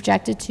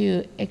subjected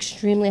to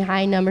extremely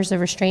high numbers of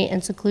restraint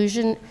and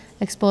seclusion,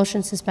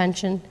 expulsion,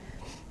 suspension,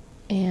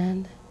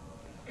 and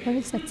what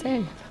does that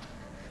say?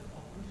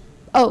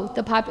 Oh,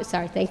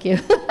 sorry, thank you.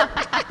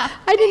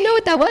 I didn't know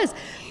what that was.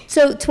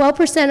 So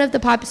 12% of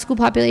the school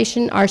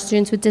population are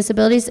students with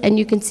disabilities, and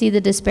you can see the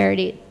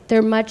disparity.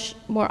 They're much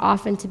more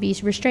often to be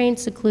restrained,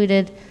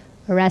 secluded,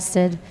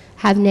 arrested,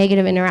 have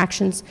negative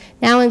interactions.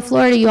 Now in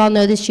Florida, you all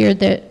know this year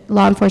that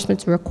law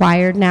enforcement's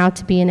required now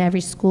to be in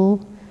every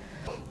school.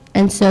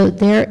 And so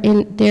they're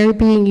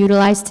being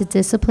utilized to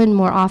discipline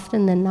more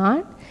often than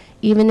not.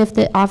 Even if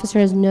the officer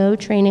has no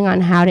training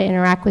on how to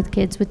interact with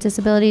kids with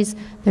disabilities,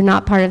 they're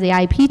not part of the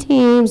IP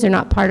teams, they're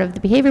not part of the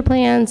behavior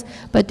plans,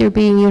 but they're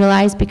being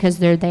utilized because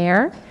they're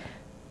there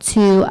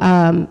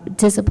to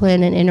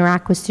discipline and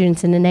interact with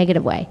students in a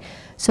negative way.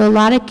 So a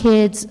lot of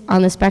kids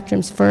on the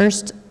spectrum's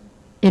first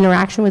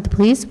interaction with the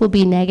police will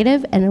be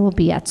negative, and it will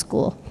be at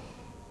school,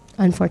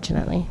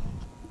 unfortunately.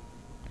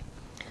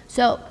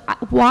 So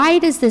why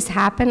does this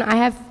happen?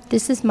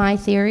 This is my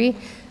theory.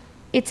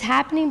 It's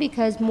happening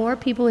because more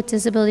people with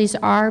disabilities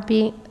are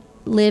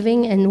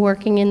living and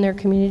working in their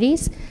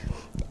communities,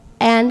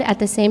 and at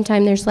the same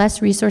time, there's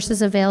less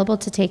resources available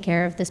to take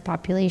care of this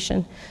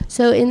population.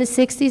 So in the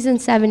 60s and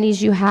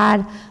 70s, you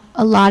had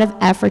a lot of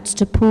efforts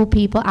to pull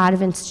people out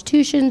of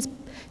institutions.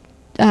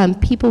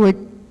 People were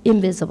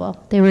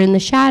invisible. They were in the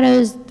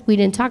shadows. We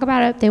didn't talk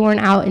about it. They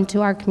weren't out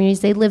into our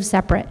communities. They lived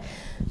separate.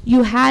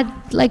 You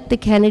had, like the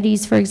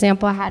Kennedys, for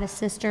example, had a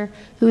sister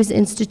who was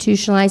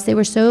institutionalized. They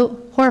were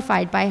so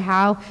horrified by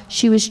how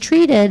she was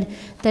treated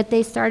that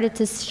they started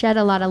to shed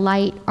a lot of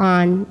light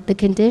on the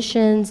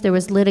conditions. There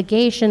was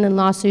litigation and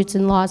lawsuits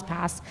and laws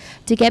passed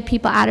to get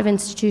people out of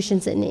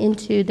institutions and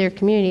into their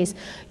communities.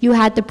 You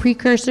had the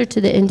precursor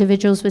to the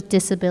Individuals with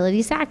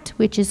Disabilities Act,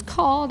 which is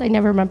called, I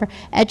never remember,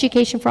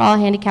 Education for All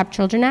Handicapped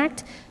Children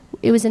Act.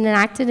 It was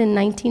enacted in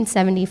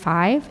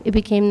 1975. It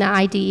became the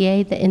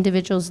IDEA, the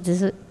Individuals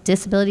with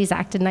Disabilities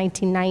Act, in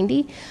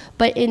 1990.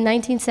 But in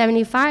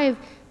 1975,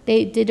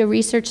 they did a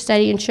research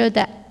study and showed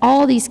that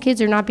all these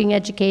kids are not being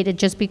educated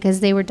just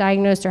because they were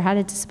diagnosed or had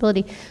a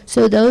disability.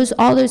 So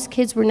all those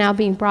kids were now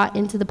being brought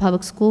into the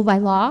public school by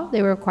law.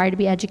 They were required to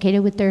be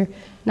educated with their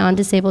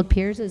non-disabled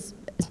peers as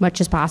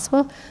much as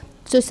possible.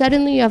 So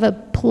suddenly you have a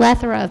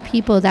plethora of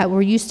people that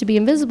were used to be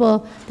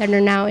invisible that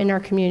are now in our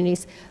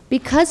communities.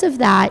 Because of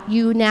that,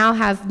 you now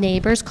have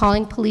neighbors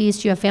calling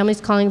police, you have families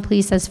calling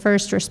police as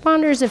first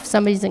responders if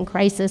somebody's in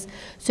crisis.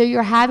 So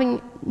you're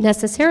having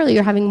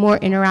more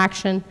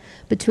interaction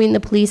between the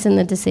police and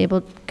the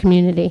disabled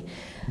community.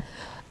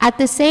 At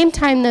the same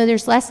time, though,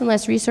 there's less and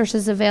less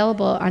resources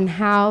available on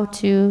how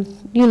to,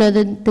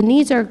 the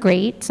needs are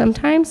great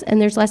sometimes,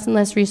 and there's less and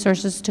less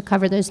resources to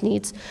cover those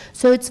needs.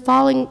 So it's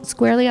falling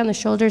squarely on the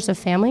shoulders of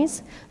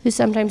families who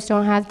sometimes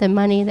don't have the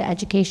money, the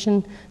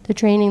education, the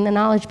training, the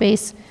knowledge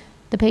base,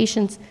 the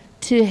patience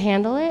to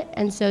handle it,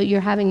 and so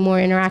you're having more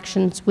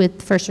interactions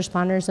with first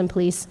responders and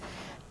police.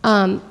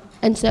 And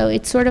so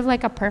it's sort of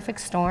like a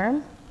perfect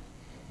storm.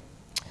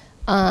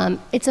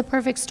 It's a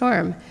perfect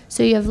storm.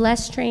 So you have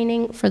less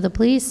training for the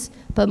police,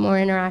 but more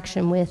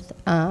interaction with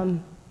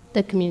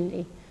the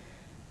community.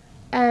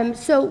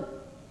 So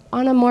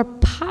on a more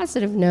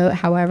positive note,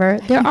 however,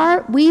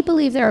 we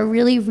believe there are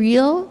really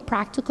real,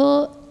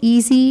 practical,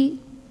 real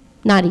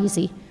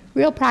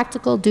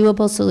practical,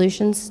 doable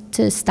solutions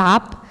to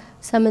stop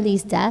some of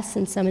these deaths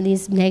and some of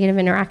these negative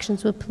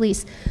interactions with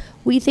police.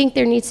 We think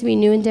there needs to be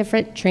new and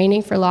different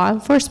training for law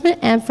enforcement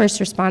and first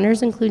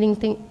responders, including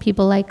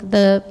people like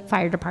the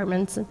fire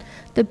departments and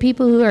the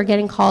people who are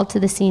getting called to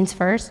the scenes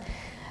first.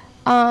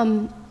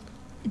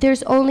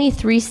 There's only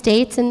 3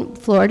 states, and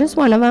Florida's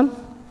one of them.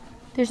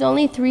 There's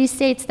only 3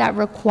 states that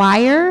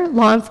require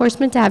law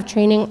enforcement to have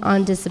training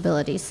on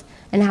disabilities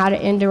and how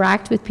to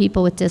interact with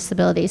people with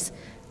disabilities.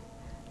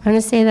 I'm going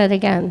to say that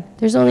again.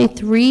 There's only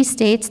 3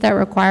 states that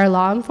require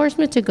law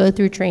enforcement to go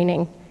through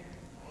training.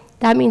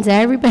 That means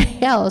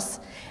everybody else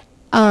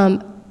are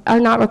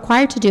not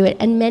required to do it,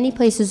 and many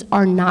places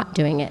are not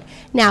doing it.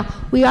 Now,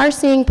 we are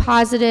seeing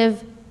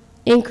positive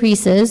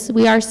increases.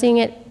 We are seeing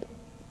it,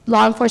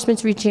 law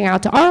enforcement's reaching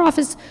out to our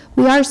office.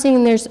 We are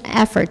seeing there's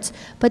efforts,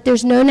 but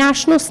there's no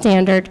national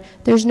standard.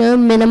 There's no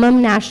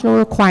minimum national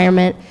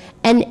requirement,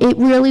 and it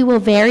really will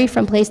vary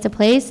from place to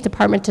place,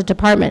 department to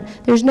department.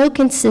 There's no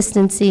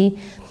consistency.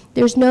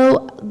 There's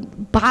no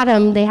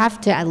bottom. They have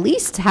to at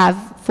least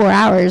have 4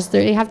 hours.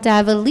 They have to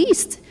have at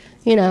least,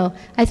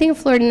 I think in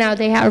Florida now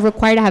they are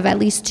required to have at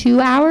least 2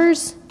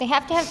 hours. They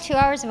have to have 2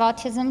 hours of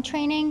autism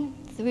training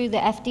through the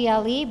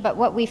FDLE, but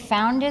what we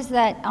found is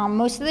that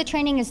most of the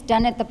training is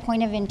done at the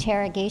point of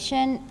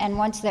interrogation, and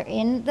once they're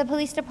in the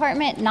police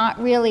department, not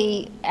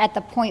really at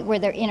the point where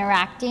they're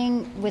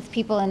interacting with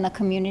people in the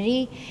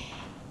community.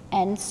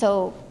 And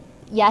so,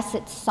 yes,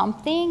 it's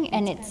something,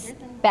 and it's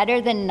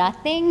better than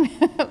nothing,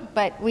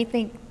 but we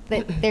think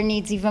that there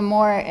needs even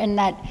more, and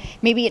that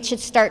maybe it should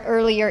start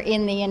earlier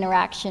in the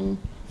interaction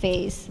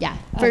phase. Yeah,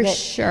 for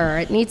sure.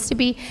 It needs to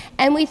be,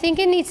 and we think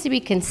it needs to be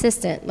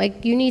consistent.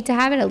 Like, you need to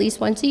have it at least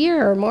once a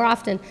year or more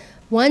often.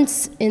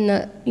 Once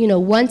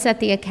at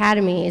the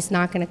academy is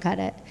not going to cut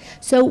it.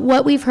 So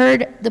what we've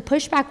heard, the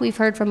pushback we've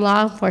heard from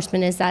law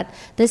enforcement is that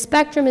the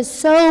spectrum is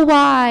so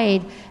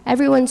wide,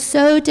 everyone's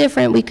so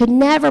different, we could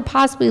never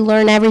possibly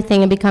learn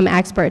everything and become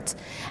experts.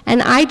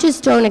 And I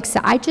just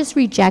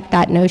reject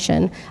that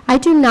notion. I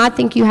do not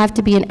think you have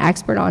to be an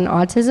expert on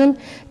autism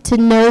to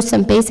know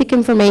some basic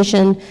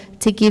information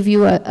to give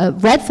you a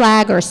red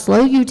flag or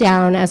slow you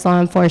down as law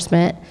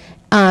enforcement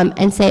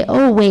and say,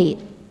 oh, wait,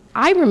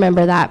 I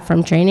remember that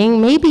from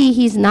training. Maybe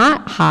he's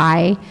not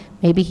high.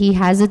 Maybe he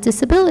has a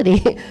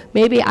disability.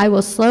 Maybe I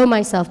will slow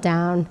myself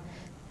down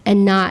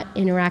and not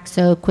interact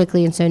so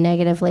quickly and so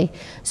negatively.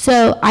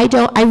 So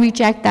I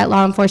reject that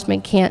law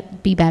enforcement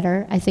can't be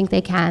better. I think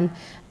they can,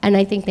 and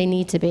I think they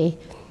need to be.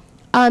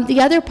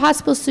 The other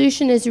possible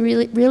solution is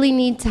really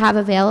need to have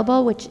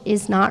available, which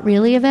is not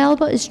really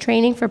available, is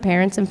training for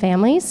parents and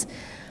families.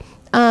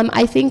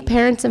 I think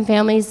parents and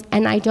families,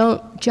 and I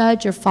don't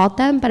judge or fault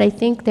them, but I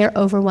think they're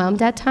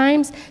overwhelmed at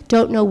times,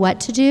 don't know what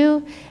to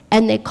do,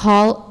 and they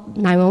call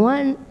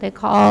 911, they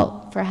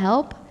call for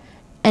help,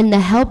 and the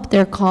help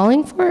they're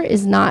calling for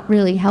is not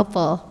really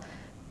helpful.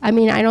 I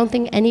mean, I don't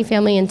think any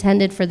family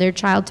intended for their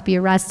child to be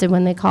arrested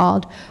when they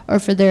called, or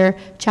for their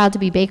child to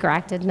be Baker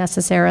acted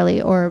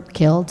necessarily, or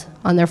killed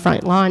on their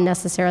front lawn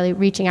necessarily,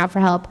 reaching out for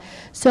help.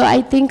 So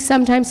I think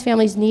sometimes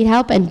families need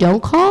help and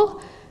don't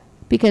call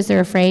because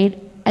they're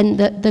afraid, and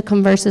the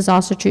converse is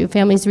also true.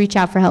 Families reach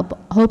out for help,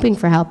 hoping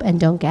for help,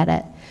 and don't get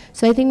it.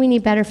 So I think we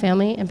need better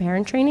family and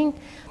parent training.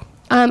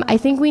 I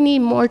think we need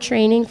more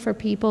training for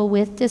people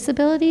with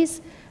disabilities,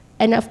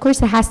 and of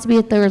course it has to be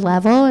at their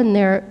level and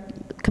their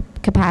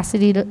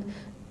capacity to,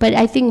 but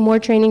I think more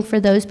training for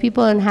those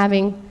people and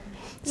having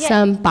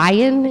some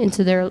buy-in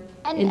into their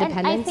independence.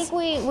 And I think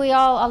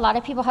a lot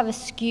of people have a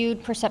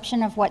skewed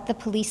perception of what the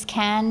police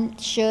can,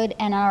 should,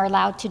 and are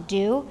allowed to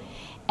do,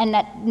 and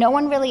that no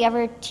one really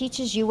ever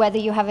teaches you, whether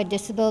you have a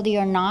disability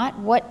or not,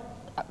 what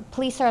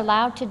police are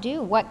allowed to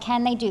do. What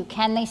can they do?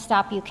 Can they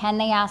stop you? Can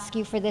they ask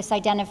you for this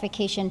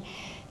identification?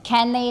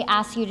 Can they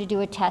ask you to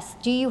do a test?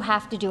 Do you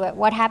have to do it?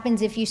 What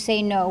happens if you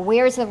say no?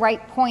 Where's the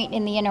right point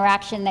in the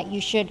interaction that you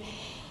should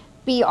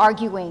be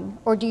arguing?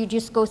 Or do you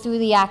just go through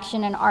the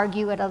action and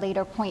argue at a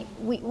later point?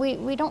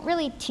 We don't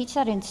really teach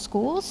that in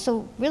schools,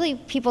 so really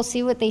people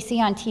see what they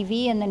see on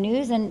TV and the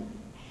news, and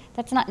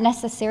that's not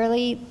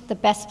necessarily the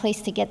best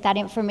place to get that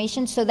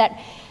information, so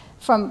that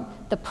from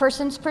the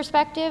person's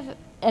perspective,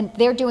 and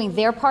they're doing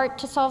their part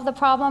to solve the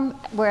problem,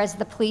 whereas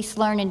the police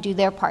learn and do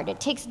their part.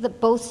 It takes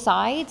both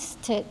sides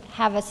to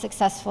have a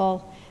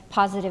successful,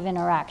 positive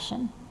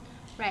interaction.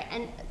 Right,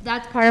 and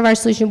that's part of our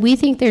solution. We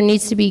think there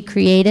needs to be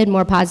created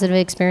more positive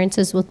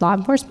experiences with law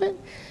enforcement,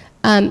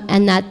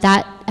 and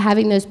that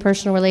having those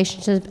personal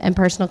relationships and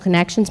personal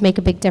connections make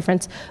a big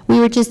difference.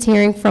 We were just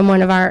hearing from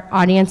one of our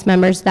audience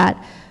members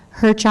that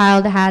her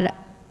child had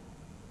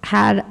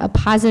a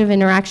positive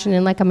interaction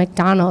in like a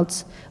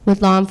McDonald's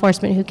with law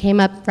enforcement, who came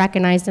up,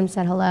 recognized him,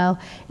 said hello.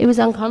 It was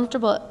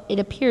uncomfortable. It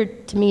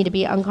appeared to me to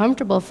be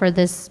uncomfortable for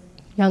this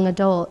young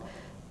adult,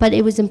 but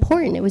it was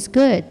important. It was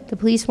good. The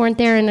police weren't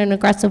there in an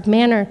aggressive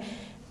manner.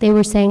 They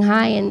were saying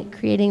hi and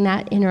creating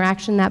that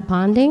interaction, that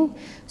bonding.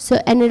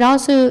 So, and it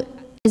also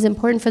is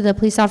important for the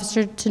police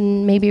officer to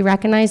maybe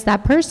recognize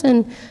that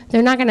person.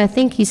 They're not going to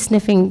think he's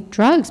sniffing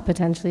drugs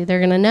potentially. They're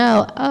going to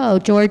know, oh,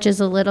 George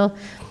is a little,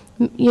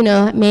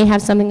 may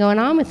have something going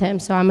on with him,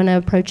 so I'm going to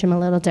approach him a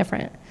little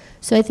different.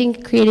 So I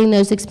think creating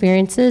those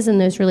experiences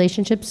and those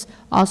relationships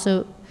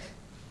also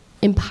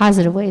in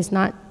positive ways,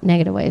 not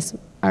negative ways,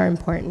 are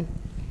important.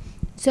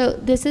 So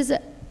this is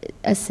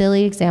a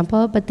silly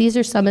example, but these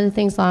are some of the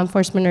things law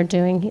enforcement are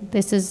doing.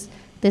 This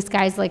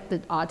guy's like the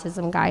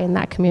autism guy in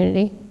that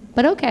community.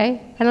 But okay,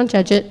 I don't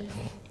judge it.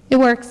 It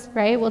works,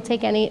 right? We'll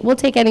take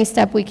any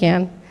step we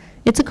can.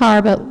 It's a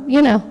car, but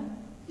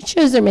it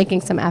shows they're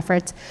making some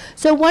efforts.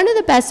 So one of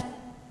the best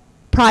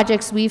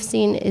projects we've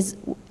seen is,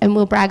 and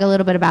we'll brag a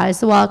little bit about it, is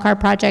the Wallet Card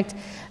Project.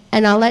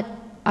 And I'm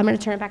going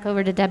to turn it back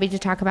over to Debbie to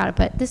talk about it,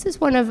 but this is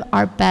one of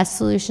our best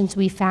solutions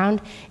we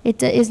found.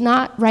 It is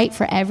not right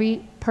for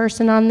every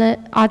person on the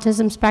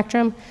autism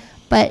spectrum,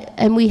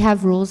 and we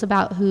have rules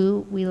about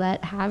who we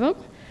let have them,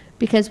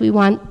 because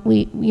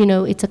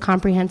it's a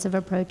comprehensive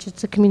approach.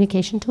 It's a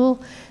communication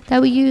tool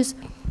that we use.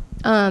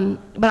 But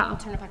I'll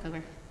turn it back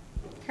over.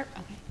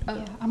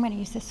 Yeah, I'm going to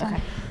use this one.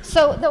 Okay.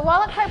 So the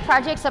Wallet Card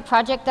Project's a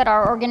project that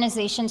our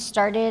organization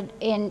started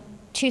in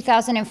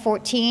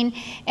 2014,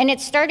 and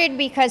it started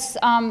because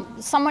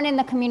someone in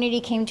the community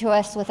came to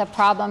us with a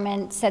problem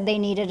and said they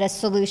needed a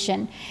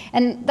solution.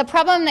 And the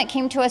problem that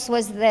came to us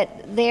was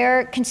that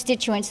their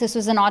constituents, this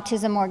was an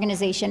autism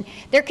organization,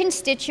 their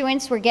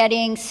constituents were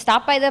getting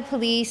stopped by the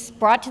police,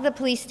 brought to the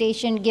police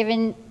station,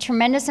 given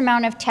tremendous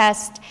amount of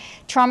tests,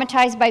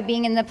 traumatized by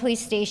being in the police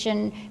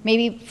station,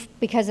 maybe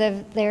because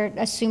they're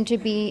assumed to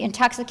be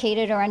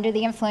intoxicated or under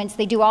the influence.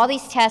 They do all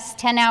these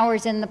tests, 10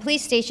 hours in the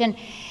police station,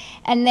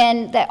 and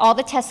then all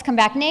the tests come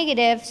back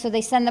negative, so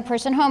they send the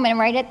person home, and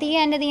right at the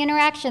end of the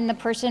interaction, the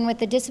person with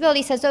the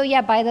disability says, oh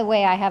yeah, by the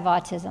way, I have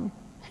autism.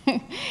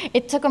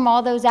 It took them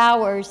all those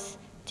hours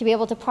to be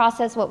able to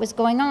process what was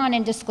going on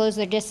and disclose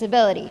their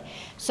disability.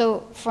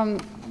 So from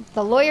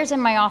the lawyers in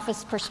my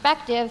office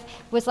perspective,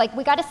 was like,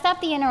 we got to stop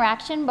the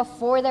interaction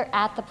before they're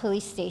at the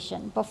police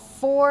station,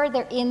 before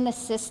they're in the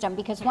system,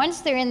 because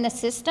once they're in the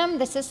system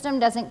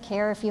doesn't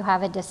care if you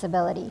have a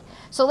disability.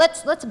 So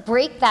let's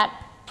break that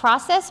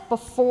process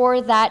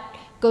before that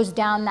goes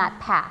down that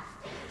path.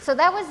 So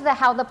that was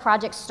how the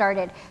project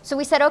started. So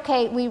we said,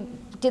 okay, we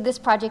did this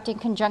project in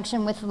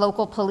conjunction with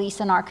local police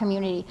in our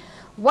community.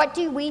 What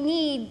do we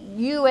need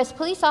you as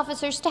police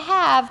officers to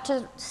have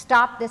to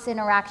stop this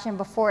interaction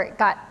before it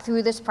got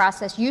through this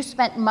process? You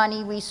spent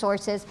money,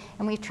 resources,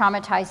 and we've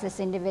traumatized this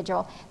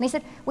individual. And they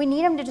said, we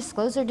need them to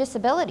disclose their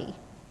disability.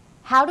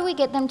 How do we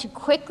get them to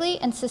quickly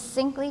and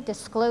succinctly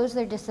disclose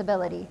their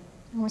disability?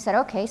 And we said,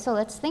 okay, so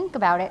let's think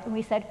about it. And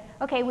we said,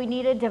 okay, we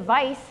need a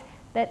device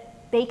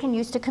that they can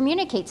use to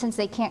communicate, since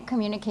they can't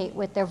communicate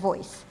with their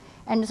voice.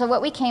 And so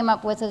what we came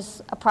up with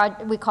is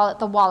we call it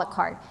the wallet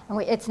card. And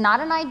it's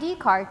not an ID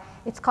card,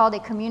 it's called a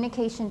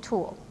communication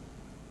tool.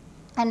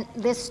 And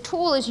this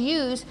tool is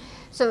used,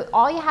 so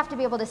all you have to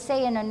be able to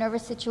say in a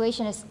nervous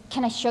situation is,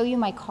 can I show you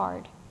my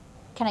card?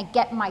 Can I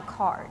get my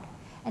card?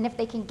 And if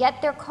they can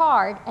get their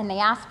card and they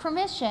ask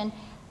permission,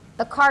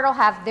 the card will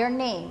have their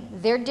name,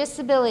 their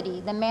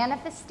disability, the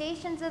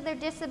manifestations of their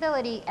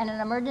disability, and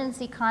an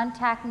emergency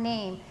contact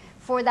name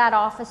for that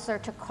officer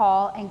to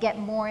call and get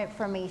more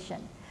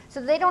information.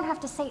 So they don't have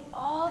to say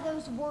all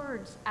those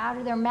words out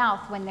of their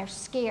mouth when they're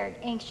scared,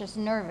 anxious,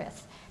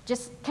 nervous.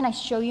 Just, can I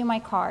show you my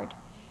card?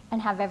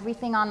 And have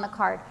everything on the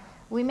card.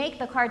 We make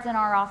the cards in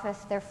our office,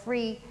 they're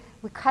free.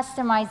 We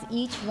customize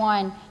each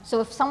one. So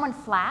if someone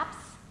flaps,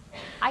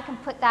 I can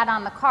put that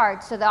on the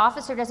card so the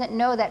officer doesn't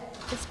know that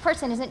this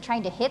person isn't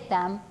trying to hit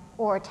them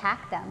or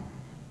attack them.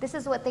 This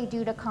is what they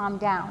do to calm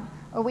down.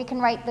 Or we can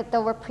write that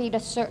they'll repeat a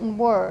certain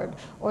word,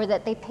 or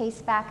that they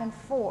pace back and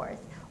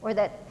forth, or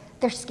that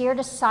they're scared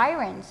of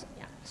sirens.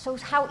 So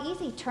how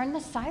easy, turn the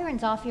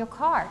sirens off your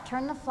car,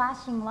 turn the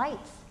flashing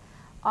lights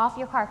off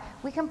your car.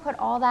 We can put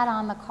all that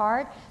on the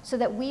card so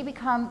that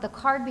the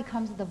card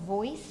becomes the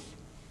voice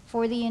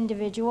for the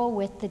individual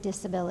with the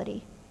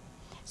disability.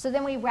 So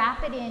then we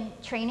wrap it in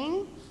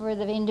training for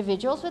the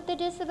individuals with the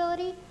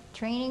disability,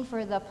 training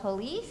for the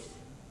police,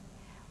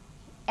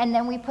 and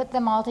then we put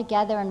them all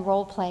together in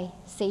role play,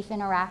 safe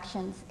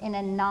interactions in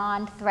a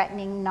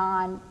non-threatening,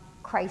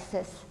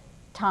 non-crisis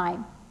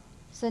time.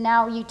 So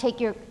now you take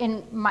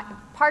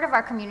part of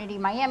our community,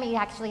 Miami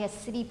actually has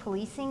city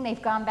policing.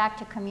 They've gone back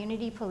to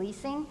community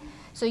policing.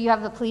 So you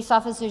have the police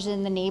officers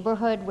in the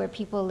neighborhood where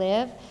people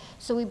live.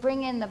 So we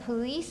bring in the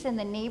police in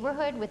the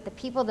neighborhood with the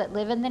people that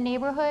live in the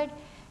neighborhood,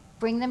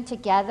 bring them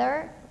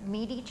together,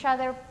 meet each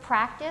other,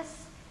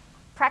 practice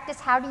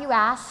how do you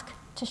ask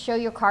to show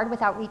your card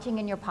without reaching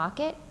in your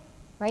pocket,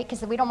 right?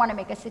 Because we don't want to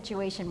make a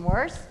situation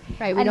worse.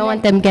 Right, we don't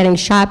want them getting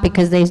shot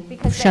because they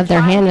shove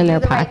their hand in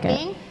their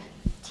pocket.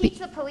 Teach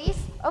the police,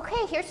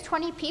 okay, here's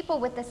 20 people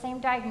with the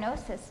same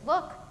diagnosis.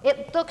 Look,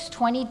 it looks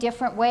 20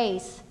 different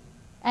ways,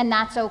 and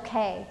that's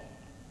okay.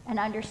 And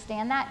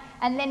understand that,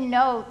 and then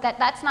know that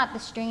that's not the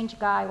strange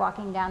guy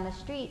walking down the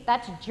street.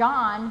 That's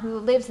John, who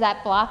lives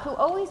that block, who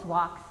always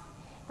walks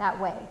that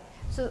way.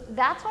 So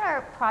that's what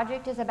our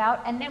project is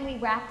about, and then we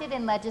wrapped it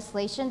in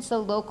legislation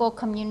so local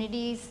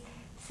communities,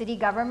 city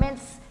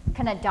governments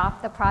can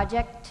adopt the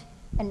project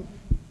and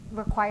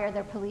require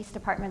their police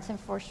departments and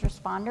first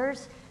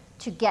responders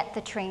to get the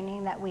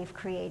training that we've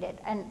created.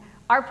 And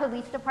our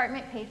police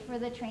department paid for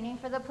the training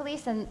for the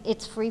police, and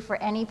it's free for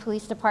any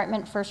police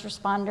department, first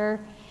responder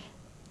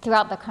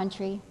throughout the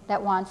country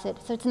that wants it.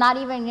 So it's not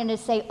even gonna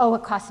say, oh,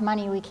 it costs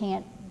money, we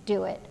can't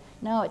do it.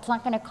 No, it's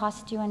not gonna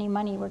cost you any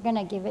money. We're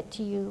gonna give it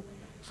to you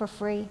for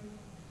free.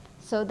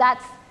 So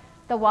that's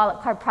the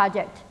wallet card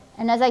project.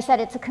 And as I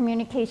said, it's a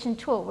communication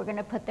tool. We're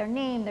gonna put their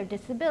name, their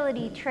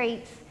disability,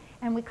 traits,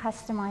 and we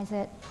customize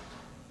it.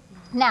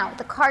 Now,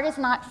 the card is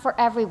not for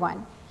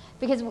everyone,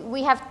 because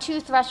we have 2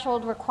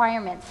 threshold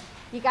requirements.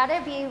 You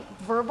gotta be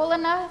verbal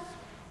enough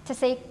to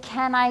say,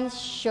 can I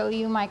show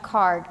you my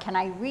card? Can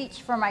I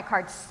reach for my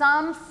card?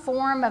 Some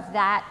form of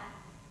that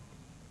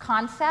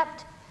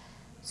concept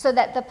so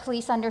that the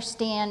police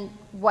understand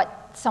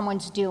what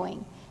someone's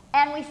doing.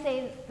 And we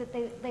say that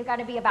they've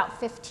gotta be about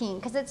 15,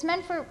 because it's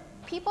meant for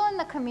people in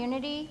the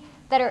community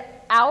that are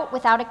out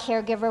without a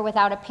caregiver,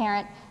 without a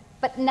parent,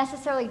 but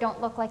necessarily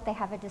don't look like they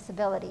have a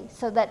disability,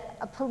 so that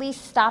a police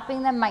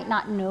stopping them might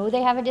not know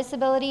they have a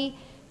disability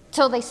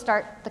till they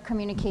start the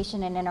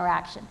communication and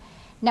interaction.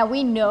 Now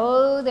we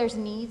know there's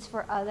needs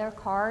for other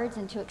cards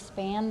and to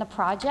expand the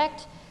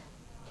project,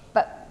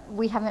 but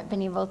we haven't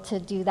been able to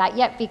do that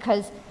yet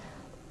because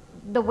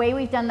the way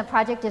we've done the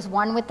project is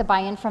one with the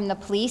buy-in from the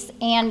police,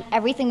 and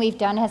everything we've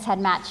done has had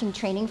matching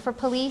training for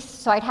police.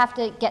 So I'd have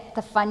to get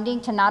the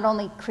funding to not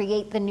only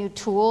create the new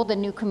tool, the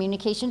new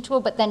communication tool,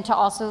 but then to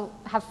also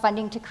have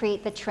funding to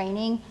create the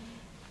training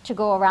to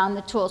go around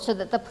the tool so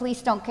that the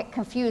police don't get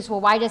confused. Well,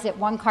 why does it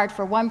one card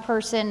for one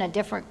person, a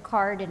different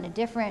card in a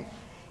different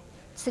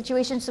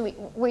situation? So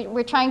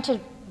we're trying to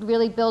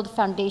really build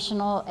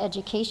foundational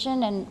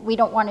education, and we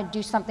don't want to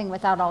do something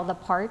without all the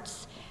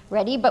parts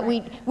ready, but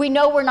we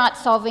know we're not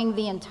solving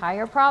the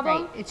entire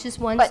problem. Right. It's just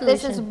one but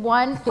solution. This is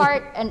one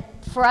part, and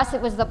for us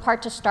it was the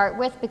part to start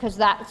with because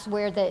that's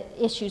where the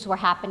issues were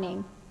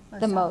happening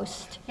the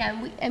most.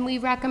 Yeah, and we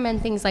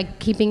recommend things like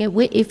keeping it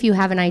with, if you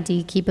have an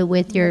ID, keep it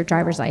with your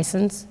driver's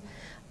license.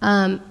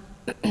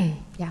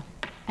 Yeah.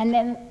 And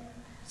then,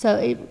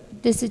 so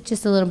this is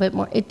just a little bit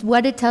more.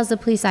 What it tells the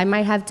police, I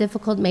might have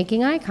difficult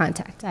making eye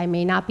contact. I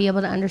may not be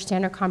able to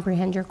understand or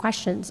comprehend your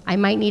questions. I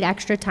might need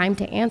extra time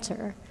to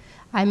answer.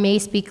 I may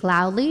speak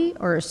loudly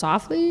or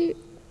softly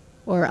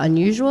or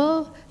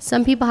unusual.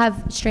 Some people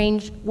have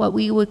strange, what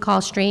we would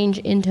call strange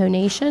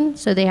intonation,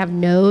 so they have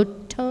no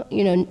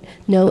tone,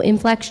 no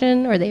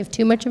inflection, or they have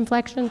too much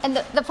inflection. and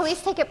the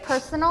police take it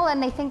personal,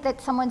 and they think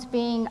that someone's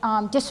being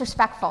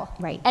disrespectful.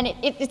 Right. And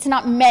it's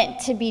not meant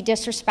to be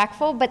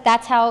disrespectful, but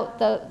that's how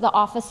the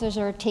officers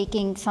are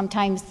taking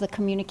sometimes the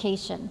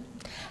communication.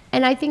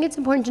 And I think it's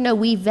important to know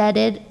we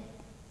vetted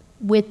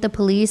with the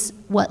police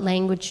what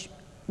language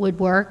would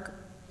work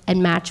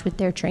and match with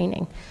their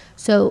training.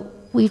 So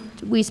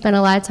we spent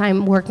a lot of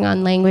time working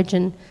on language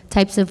and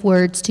types of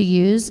words to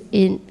use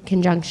in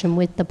conjunction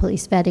with the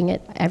police, vetting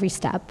it every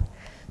step.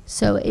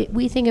 So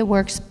we think it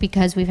works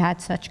because we've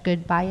had such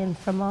good buy-in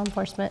from law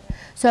enforcement.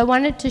 So I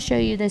wanted to show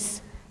you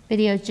this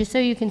video just so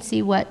you can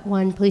see what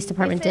one police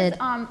department did.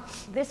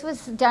 This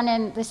was done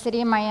in the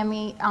city of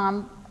Miami.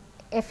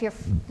 If you're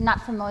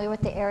not familiar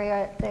with the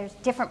area, there's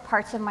different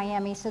parts of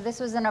Miami. So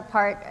this was in a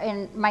part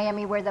in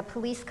Miami where the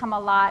police come a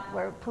lot,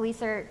 where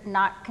police are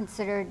not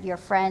considered your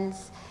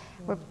friends,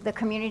 where the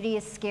community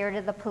is scared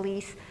of the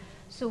police.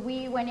 So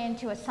we went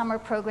into a summer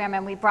program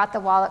and we brought the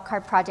Wallet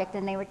Card Project,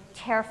 and they were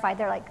terrified.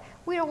 They're like,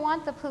 we don't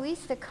want the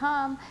police to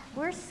come.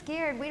 We're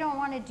scared. We don't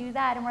want to do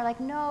that. And we're like,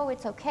 no,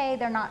 it's okay.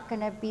 They're not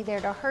going to be there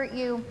to hurt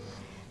you.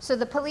 So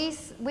the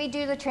police, we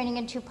do the training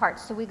in 2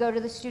 parts. So we go to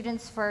the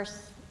students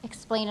first,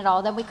 explain it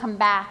all. Then we come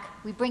back.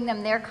 We bring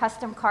them their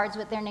custom cards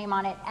with their name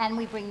on it, and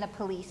we bring the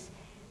police.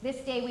 This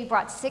day we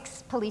brought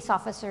 6 police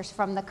officers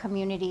from the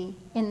community,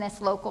 in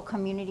this local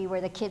community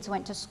where the kids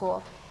went to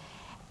school.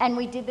 And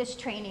we did this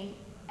training,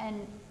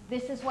 and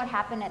this is what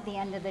happened at the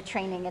end of the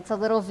training. It's a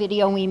little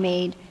video we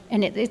made,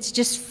 and it's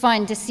just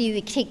fun to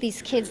see, take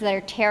these kids that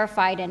are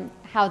terrified and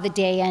how the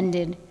day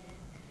ended.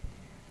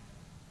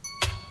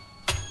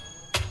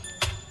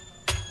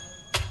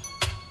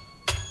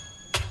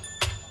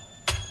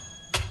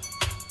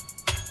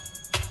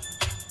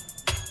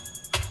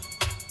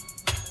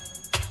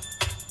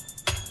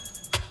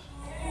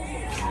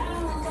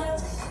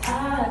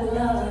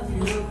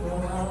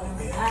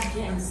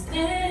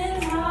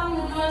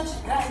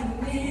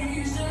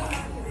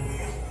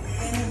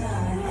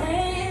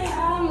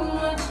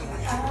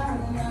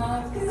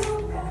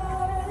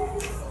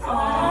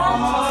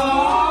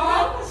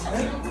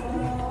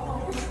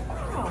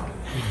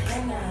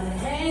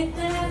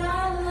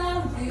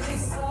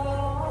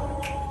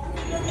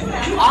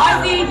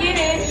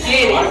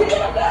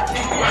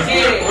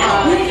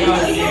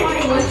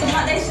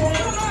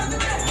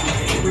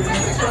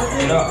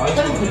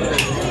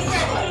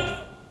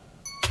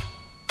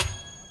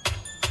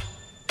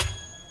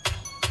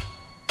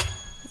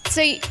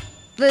 So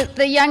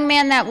the young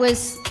man that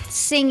was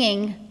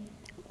singing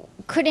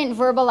couldn't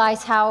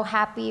verbalize how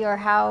happy or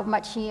how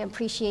much he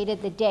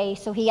appreciated the day,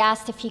 so he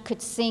asked if he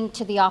could sing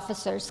to the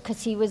officers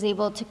because he was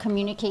able to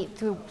communicate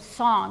through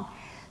song.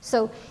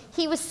 So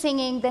he was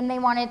singing, then they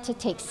wanted to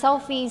take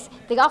selfies.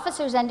 The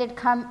officers ended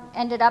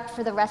up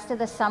for the rest of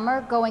the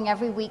summer going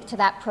every week to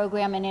that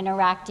program and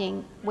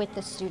interacting with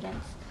the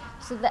students.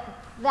 So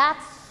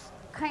that's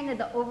kind of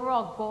the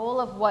overall goal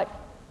of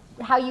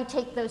how you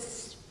take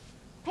those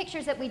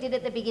pictures that we did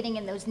at the beginning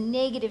and those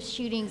negative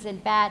shootings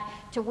and bad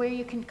to where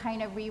you can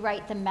kind of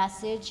rewrite the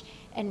message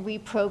and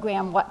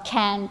reprogram what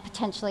can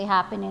potentially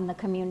happen in the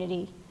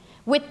community.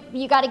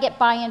 You got to get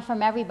buy-in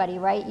from everybody,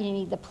 right? You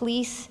need the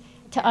police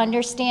to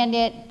understand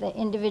it, the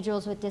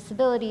individuals with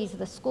disabilities,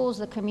 the schools,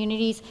 the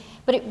communities,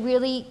 but it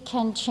really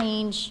can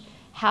change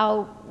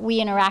how we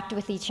interact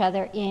with each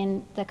other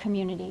in the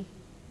community.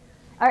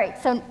 All right,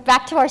 so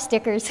back to our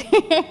stickers.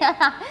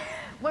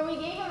 When we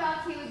gave them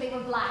out to you, they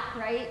were black,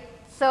 right?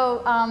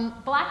 So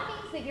black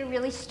means that you're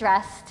really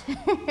stressed.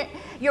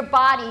 Your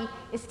body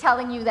is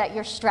telling you that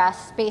you're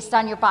stressed based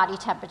on your body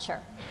temperature.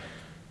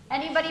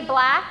 Anybody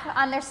black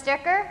on their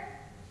sticker?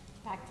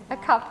 A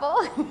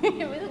couple.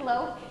 It was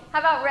low. How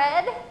about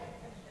red?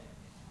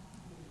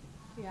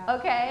 Yeah.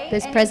 Okay.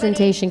 This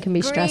presentation can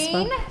be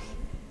stressful.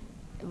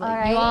 All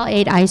right. You all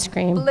ate ice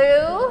cream. Blue.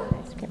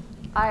 Ice cream.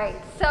 All right.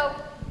 So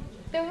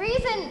the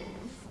reason,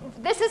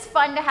 this is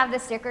fun to have the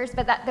stickers,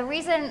 but the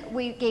reason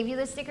we gave you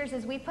the stickers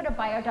is we put a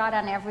bio dot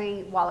on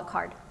every wallet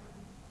card.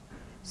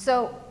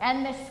 So,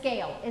 and the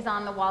scale is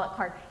on the wallet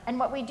card. And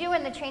what we do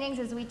in the trainings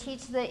is we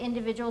teach the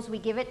individuals we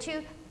give it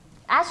to,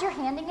 as you're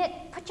handing it,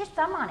 put your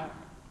thumb on it.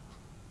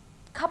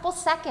 Couple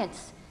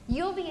seconds.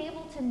 You'll be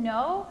able to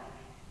know,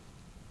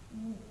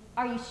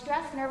 are you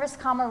stressed, nervous,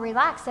 calm, or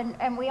relaxed?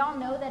 And we all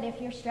know that if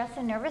you're stressed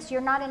and nervous,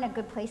 you're not in a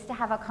good place to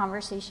have a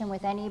conversation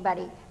with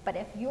anybody. But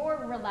if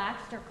you're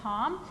relaxed or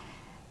calm,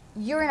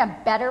 you're in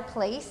a better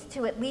place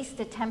to at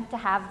least attempt to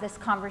have this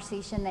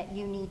conversation that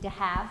you need to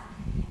have.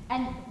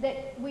 And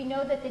that we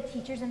know that the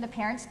teachers and the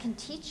parents can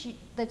teach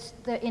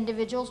the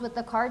individuals with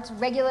the cards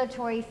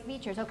regulatory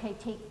features. Okay,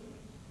 take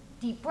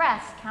deep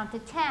breaths, count to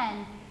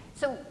 10.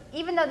 So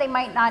even though they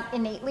might not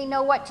innately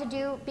know what to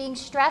do being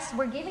stressed,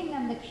 we're giving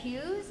them the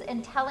cues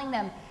and telling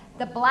them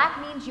the black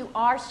means you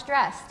are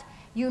stressed.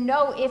 You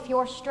know if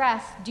you're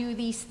stressed, do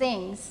these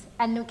things.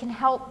 And we can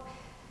help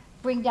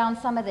bring down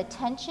some of the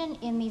tension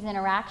in these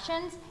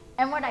interactions.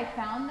 And what I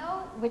found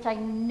though, which I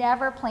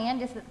never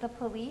planned, is that the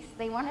police,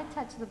 they want to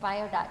touch the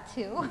bio dot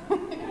too.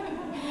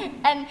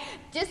 And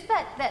just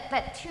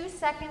that 2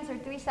 seconds or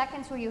 3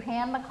 seconds where you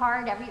hand the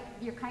card,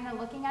 you're kind of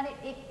looking at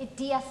it, it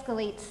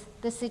de-escalates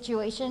the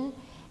situation,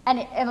 and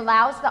it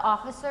allows the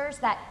officers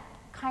that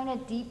kind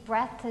of deep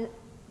breath to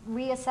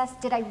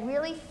reassess, did I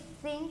really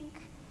think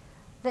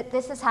that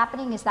this is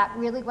happening? Is that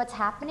really what's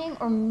happening?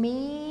 Or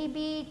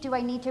maybe do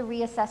I need to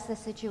reassess the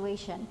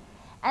situation?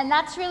 And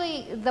that's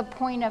really the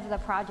point of the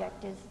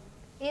project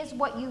is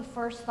what you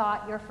first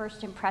thought, your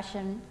first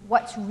impression,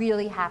 what's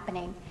really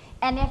happening?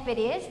 And if it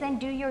is, then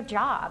do your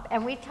job.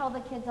 And we tell the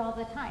kids all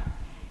the time,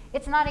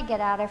 it's not a get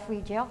out of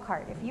free jail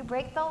card. If you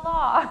break the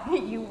law,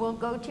 you will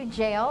go to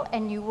jail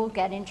and you will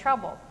get in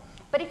trouble.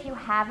 But if you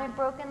haven't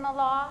broken the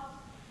law,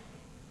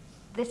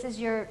 this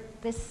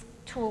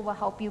tool will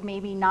help you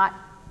maybe not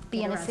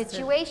be in a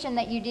situation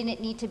that you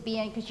didn't need to be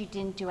in because you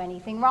didn't do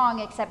anything wrong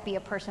except be a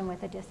person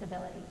with a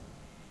disability.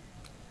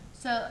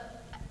 So,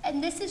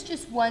 and this is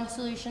just one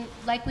solution.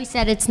 Like we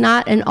said, it's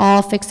not an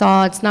all fix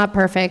all, it's not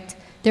perfect.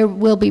 There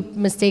will be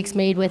mistakes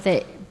made with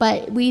it,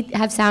 but we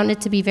have found it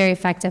to be very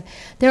effective.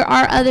 There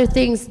are other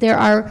things. There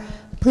are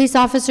police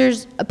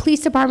officers,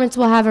 police departments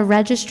will have a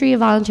registry, a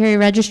voluntary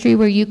registry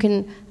where you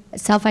can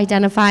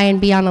self-identify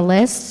and be on a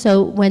list.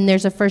 So when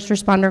there's a first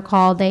responder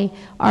call, they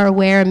are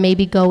aware and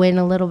maybe go in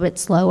a little bit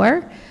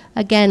slower.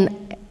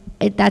 Again,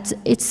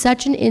 it's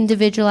such an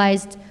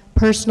individualized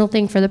personal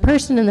thing for the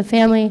person and the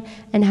family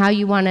and how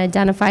you want to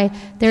identify.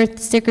 There are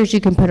stickers you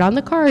can put on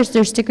the cars,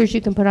 there's stickers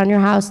you can put on your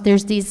house,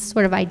 there's these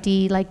sort of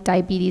ID, like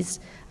diabetes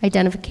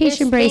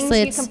identification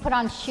bracelets. Things you can put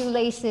on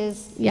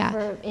shoelaces. Yeah,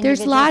 for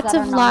there's lots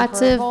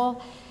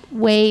of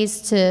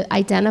ways to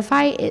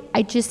identify it.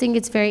 I just think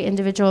it's very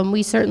individual, and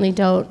we certainly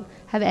don't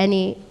have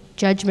any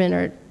judgment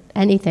or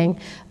anything.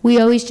 We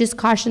always just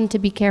caution to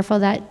be careful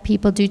that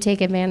people do take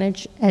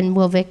advantage and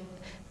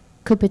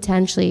could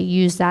potentially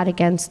use that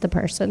against the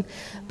person.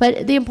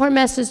 But the important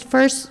message is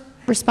first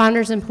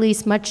responders and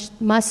police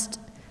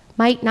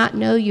might not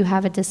know you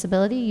have a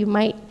disability. You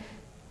might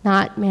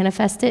not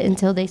manifest it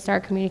until they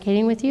start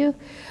communicating with you.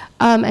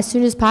 As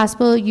soon as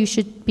possible, you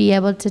should be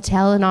able to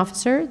tell an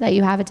officer that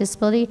you have a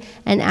disability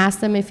and ask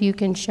them if you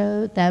can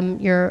show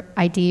them your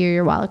ID or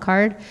your wallet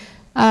card.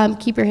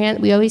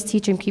 We always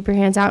teach them, keep your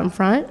hands out in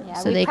front. Yeah,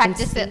 so we they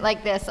practice it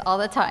like this all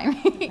the time.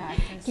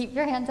 Keep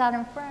your hands out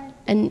in front.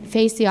 And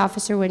face the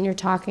officer when you're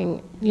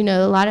talking. You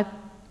know, a lot of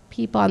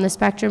people on the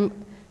spectrum,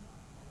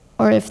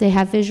 or if they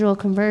have visual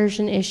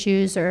conversion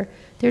issues, or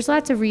there's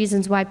lots of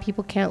reasons why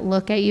people can't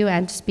look at you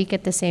and speak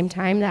at the same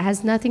time. That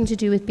has nothing to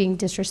do with being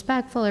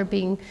disrespectful or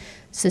being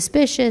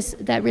suspicious.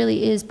 That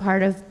really is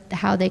part of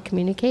how they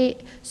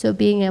communicate. So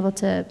being able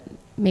to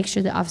make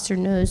sure the officer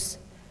knows,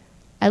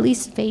 at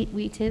least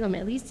we tell them,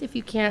 at least if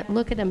you can't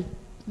look at them,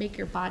 make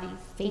your body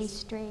face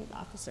straight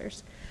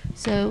officers.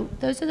 So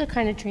those are the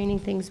kind of training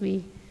things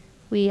we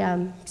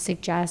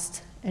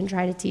suggest and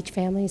try to teach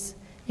families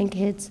and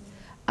kids.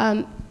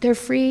 They're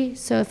free,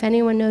 so if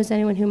anyone knows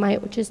anyone who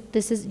might,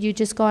 you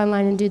just go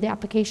online and do the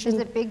application.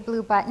 There's a big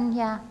blue button,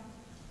 yeah.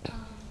 For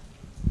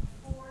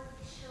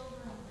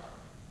children that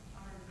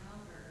are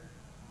younger,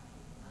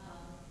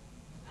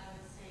 I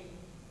would say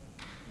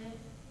fifth,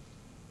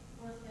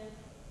 fourth, fifth,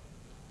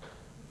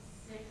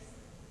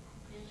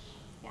 sixth-ish.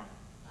 Yeah.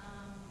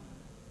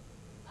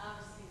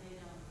 Obviously, they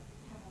don't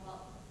have a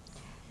lot.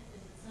 Is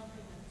it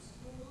something that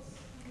schools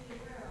can be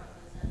aware of?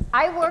 Is that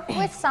I work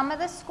with some of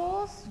the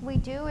schools. We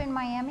do in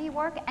Miami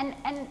work, and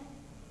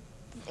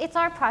it's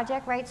our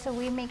project, right? So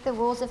we make the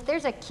rules. If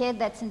there's a kid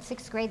that's in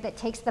 6th grade that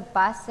takes the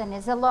bus and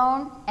is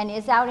alone and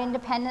is out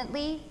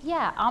independently,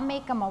 yeah, I'll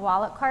make them a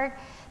wallet card.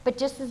 But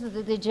just as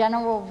the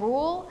general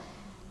rule,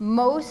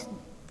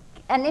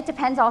 and it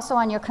depends also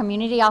on your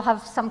community. I'll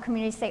have some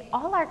communities say,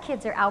 all our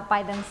kids are out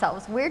by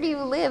themselves. Where do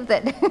you live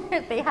that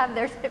they have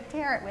their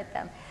parent with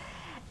them?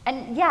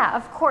 And yeah,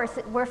 of course,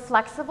 we're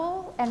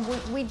flexible, and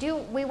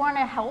we want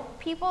to help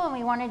people, and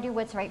we want to do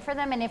what's right for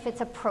them, and if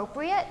it's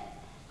appropriate,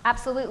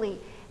 absolutely.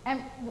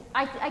 And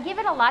I give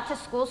it a lot to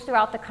schools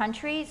throughout the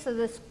country, so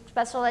the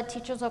special ed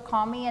teachers will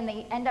call me, and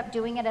they end up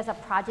doing it as a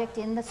project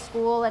in the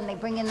school, and they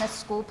bring in the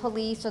school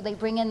police, or they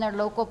bring in their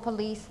local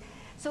police.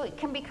 So it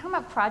can become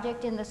a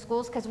project in the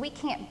schools, because we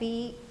can't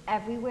be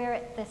everywhere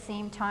at the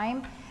same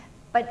time.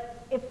 But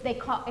if they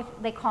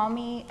call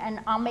me, and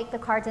I'll make the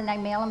cards and I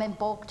mail them in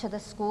bulk to the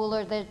school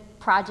or the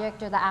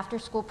project or the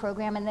after-school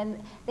program, and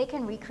then they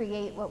can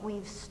recreate what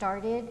we've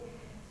started.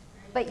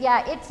 But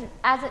yeah,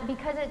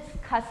 because it's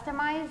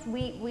customized,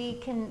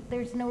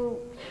 there's no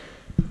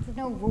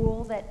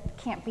rule that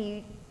can't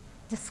be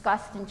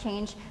discussed and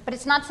changed. But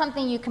it's not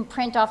something you can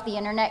print off the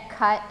internet,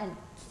 cut, and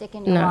stick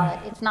in your wallet.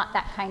 It's not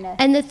that kind of.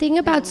 And the thing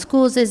about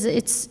schools is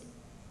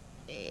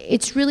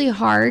it's really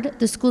hard.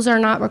 The schools are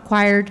not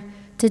required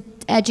to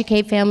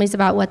educate families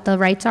about what the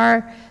rights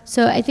are.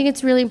 So I think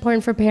it's really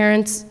important for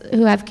parents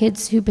who have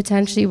kids who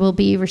potentially will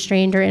be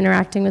restrained or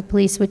interacting with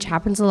police, which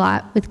happens a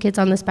lot with kids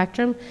on the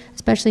spectrum,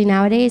 especially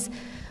nowadays.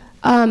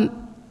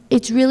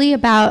 It's really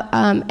about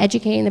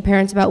educating the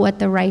parents about what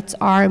the rights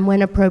are and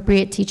when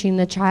appropriate, teaching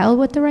the child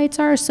what the rights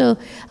are. So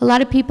a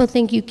lot of people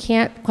think you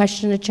can't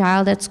question a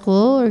child at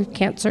school or you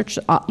can't search.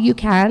 You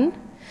can.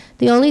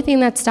 The only thing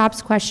that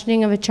stops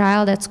questioning of a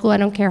child at school, I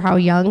don't care how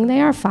young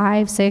they are,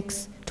 5,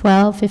 6,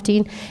 12,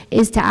 15,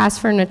 is to ask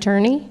for an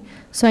attorney.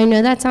 So I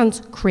know that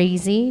sounds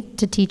crazy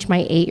to teach my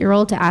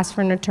 8-year-old to ask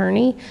for an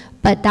attorney,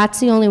 but that's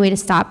the only way to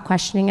stop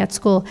questioning at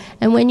school.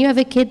 And when you have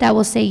a kid that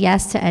will say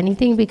yes to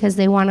anything because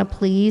they want to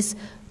please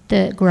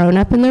the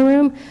grown-up in the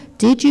room,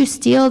 did you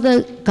steal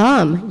the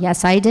gum?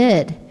 Yes, I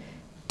did.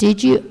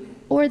 Did you,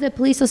 or the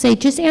police will say,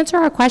 just answer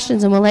our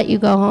questions and we'll let you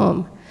go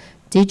home.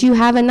 Did you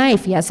have a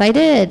knife? Yes, I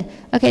did.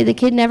 Okay, the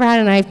kid never had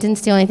a knife, didn't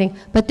steal anything,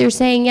 but they're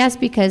saying yes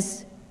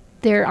because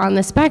they're on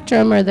the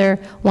spectrum, or they're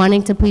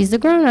wanting to please the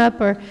grown-up,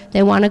 or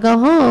they want to go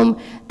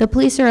home. The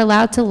police are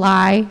allowed to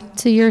lie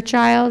to your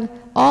child.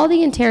 All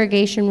the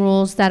interrogation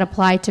rules that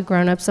apply to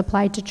grown-ups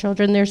apply to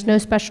children. There's no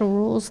special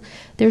rules.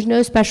 There's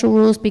no special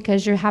rules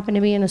because you happen to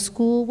be in a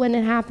school when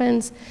it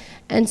happens.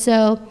 And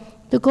so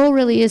the goal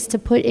really is to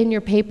put in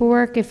your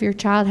paperwork, if your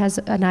child has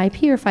an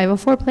IP or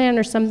 504 plan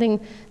or something,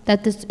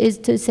 that this is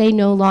to say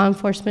no law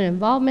enforcement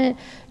involvement.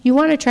 You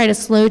want to try to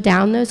slow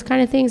down those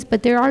kind of things,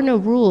 but there are no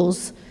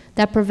rules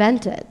that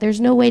prevent it.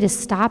 There's no way to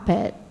stop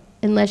it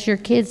unless your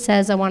kid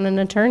says, I want an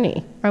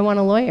attorney, or I want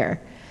a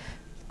lawyer.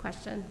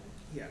 Question?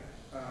 Yeah,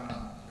 a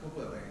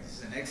couple of things.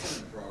 It's an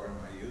excellent program.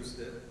 I used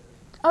it.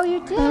 Oh, you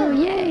did? Oh,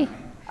 yay.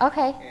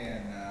 Okay.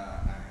 And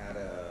I had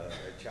a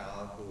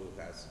child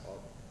who has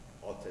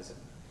autism.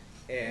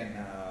 And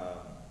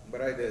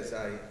what I did is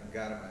I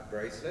got him a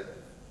bracelet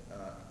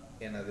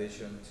in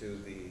addition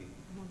to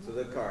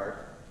the card.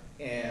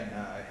 And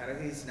I had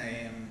his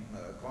name,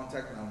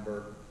 contact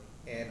number,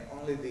 and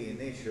only the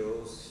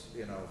initials,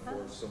 you know,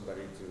 for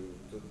somebody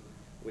to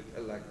with,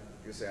 like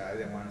you say, I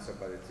didn't want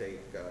somebody to take,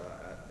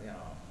 you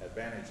know,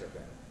 advantage of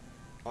him.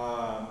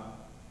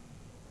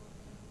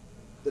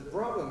 The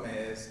problem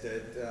is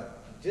that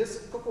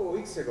just a couple of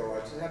weeks ago,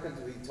 I just happened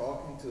to be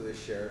talking to the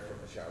sheriff from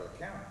the Charlotte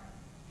County,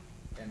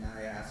 and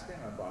I asked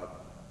him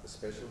about the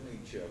special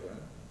needs children,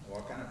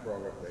 what kind of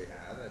program they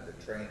had, and the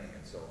training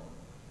and so on.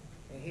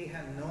 And he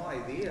had no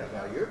idea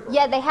about your program.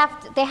 Yeah, they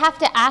have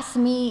to ask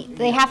me.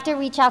 They have to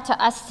reach out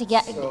to us to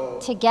get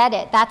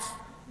it. That's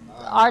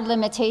our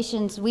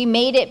limitations. We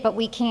made it, but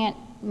we can't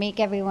make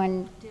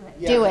everyone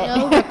do it.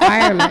 No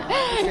requirement.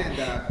 I understand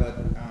that, but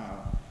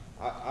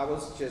I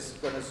was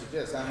just going to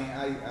suggest. I mean,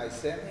 I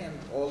sent him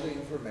all the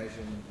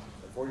information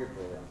for your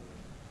program,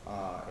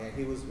 and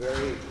he was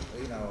very,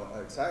 you know,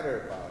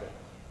 excited about it.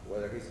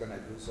 Whether he's going to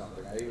do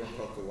something. I even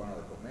talked to one of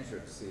the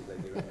commissioners to see if they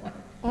give him money.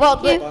 Well,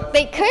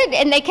 they could,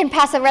 and they can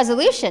pass a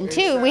resolution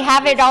too. Exactly. We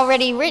have it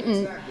already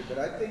written. Exactly, but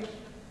I think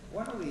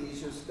one of the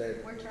issues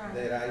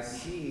that I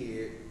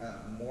see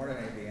more than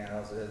anything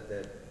else is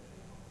that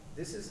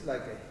this is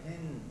like a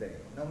hidden thing.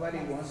 Nobody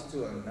wants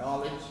to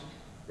acknowledge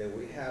that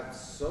we have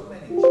so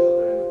many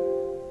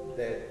children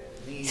that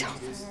need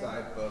this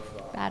type of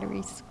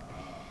batteries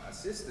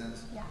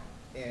assistance,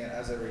 and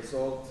as a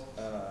result,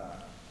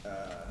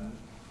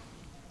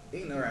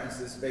 ignorance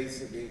is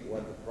basically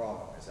what the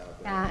problem is out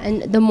there. Yeah,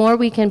 and the more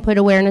we can put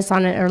awareness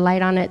on it or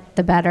light on it,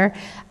 the better.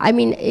 I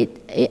mean,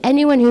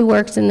 anyone who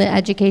works in the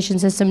education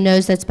system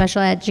knows that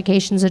special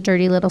education is a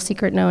dirty little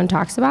secret no one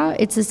talks about.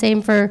 It's the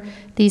same for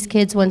these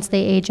kids once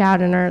they age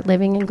out and are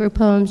living in group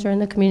homes or in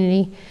the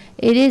community.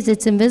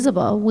 It's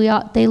invisible.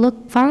 They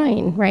look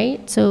fine,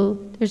 right? So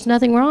there's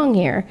nothing wrong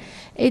here.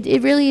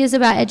 It really is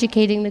about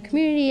educating the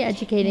community,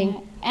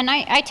 educating And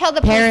I tell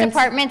the police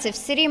departments, if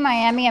City of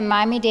Miami and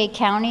Miami-Dade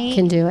County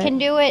can do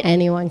it,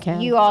 anyone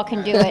can. You all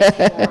can do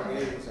it.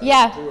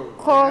 Yeah.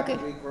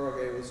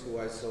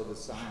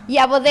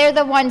 Yeah, well, they're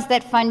the ones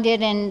that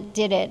funded and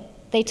did it.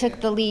 They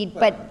took the lead,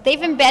 but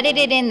they've embedded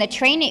it in the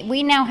training.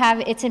 We now have,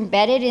 it's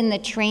embedded in the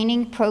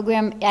training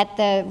program at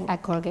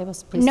Coral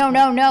Gables Police.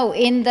 No,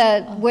 in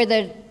the, where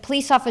the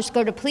police officers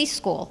go to police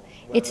school.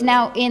 It's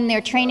now in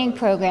their training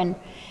program.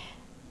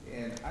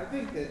 And I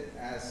think that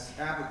as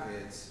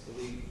advocates,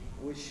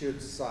 we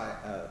should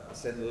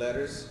send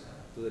letters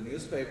to the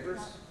newspapers.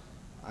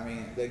 I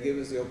mean, they give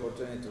us the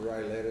opportunity to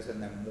write letters,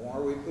 and the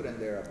more we put in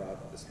there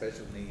about the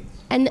special needs.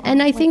 And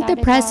I think the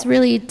press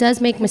really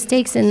does make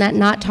mistakes in that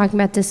not talking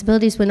about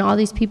disabilities when all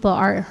these people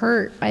are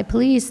hurt by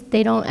police.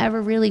 They don't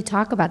ever really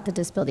talk about the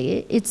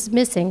disability. It's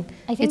missing.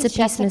 I think it's a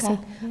piece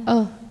missing. Yeah.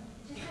 Oh,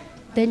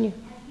 then you.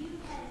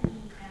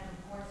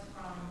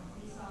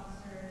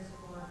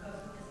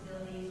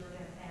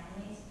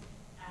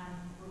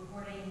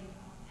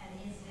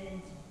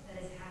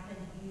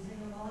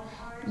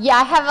 Yeah,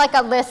 I have like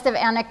a list of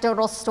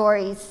anecdotal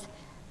stories.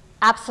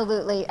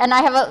 Absolutely. And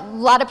I have a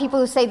lot of people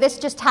who say, this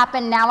just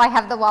happened, now I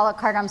have the wallet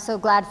card, I'm so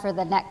glad for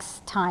the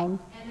next time.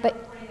 But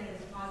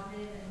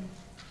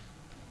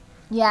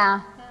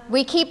yeah,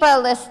 we keep a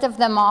list of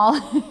them all.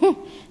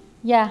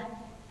 Yeah.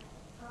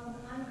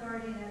 I'm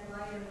guardian at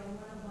Litem, and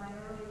one of my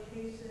early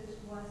cases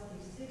was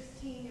a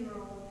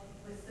 16-year-old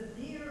with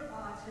severe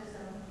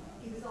autism.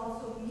 He was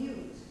also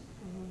mute,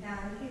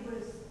 and he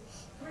was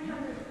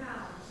 300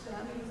 pounds, so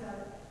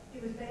he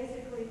was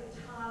basically a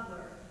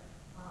toddler.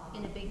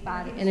 In a big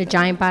body. In a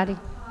giant body.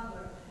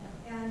 Toddler,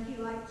 and he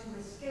liked to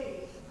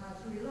escape,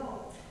 to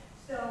elope.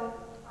 So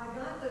I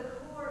got the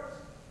court,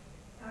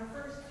 our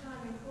first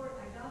time in court,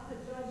 I got the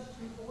judge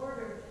to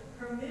order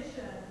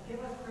permission,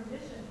 give us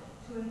permission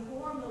to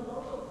inform the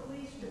local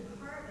police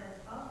department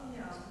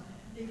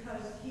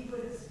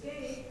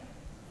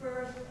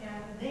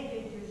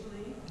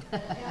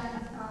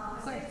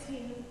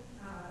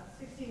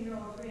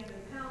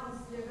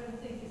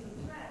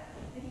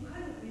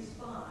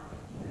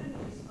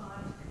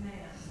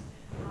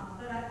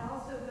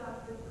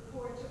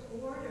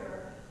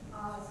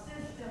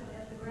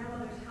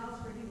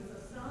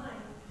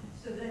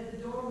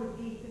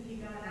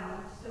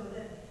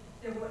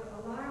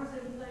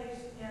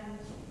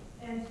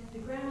And the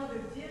grandmother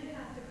did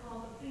have to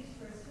call the police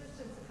for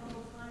assistance a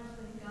couple times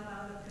when he got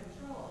out of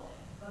control.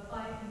 But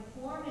by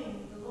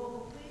informing the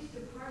local police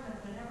department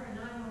whenever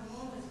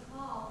 911 was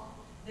called,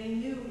 they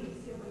knew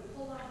it would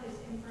pull up his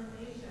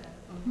information.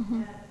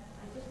 And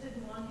I just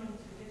didn't want him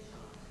to get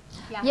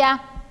shot. Yeah.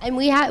 And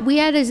we had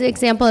an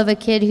example of a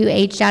kid who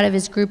aged out of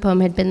his group home,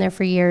 had been there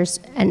for years,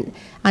 and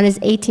on his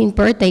 18th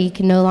birthday, he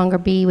can no longer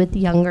be with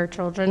younger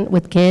children,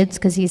 with kids,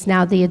 because he's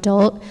now the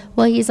adult.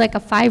 Well, he's like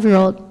a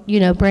 5-year-old,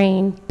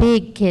 brain,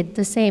 big kid,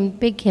 the same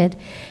big kid.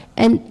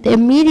 And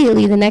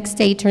immediately the next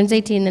day, he turns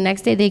 18, the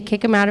next day they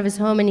kick him out of his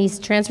home, and he's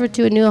transferred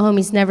to a new home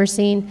he's never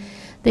seen.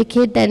 The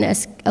kid then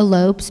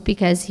elopes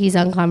because he's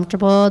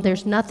uncomfortable.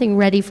 There's nothing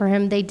ready for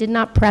him. They did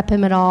not prep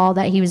him at all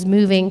that he was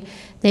moving.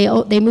 They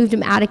moved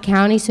him out of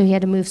county, so he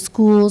had to move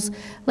schools.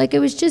 Like, it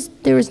was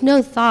just, there was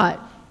no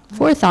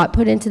forethought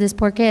put into this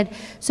poor kid.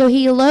 So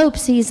he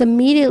elopes. He's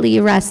immediately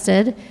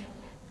arrested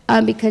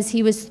because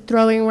he was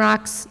throwing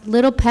rocks,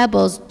 little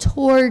pebbles,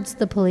 towards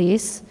the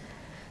police.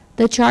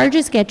 The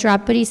charges get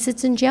dropped, but he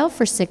sits in jail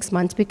for 6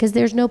 months because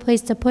there's no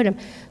place to put him.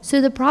 So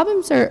the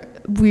problems are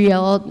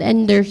real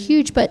and they're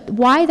huge, but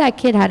why that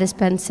kid had to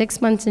spend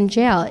 6 months in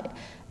jail,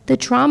 the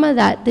trauma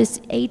that this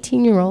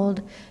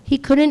 18-year-old, he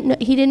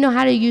didn't know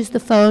how to use the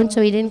phone,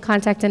 so he didn't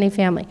contact any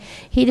family.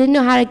 He didn't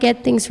know how to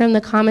get things from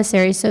the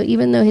commissary, so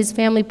even though his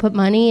family put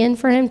money in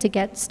for him to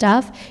get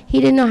stuff, he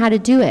didn't know how to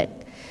do it.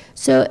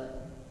 So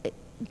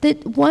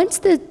once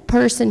the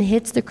person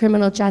hits the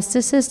criminal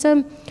justice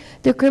system,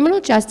 the criminal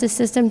justice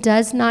system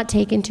does not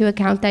take into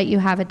account that you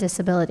have a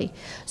disability.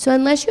 So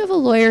unless you have a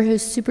lawyer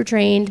who's super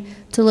trained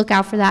to look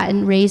out for that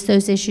and raise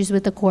those issues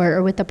with the court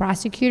or with the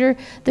prosecutor,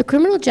 the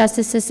criminal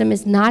justice system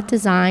is not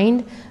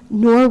designed,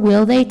 nor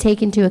will they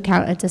take into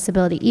account a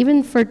disability,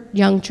 even for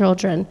young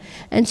children.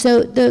 And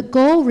so the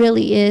goal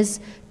really is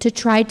to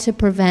try to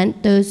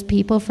prevent those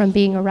people from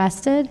being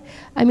arrested.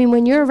 I mean,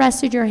 when you're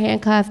arrested, you're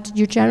handcuffed,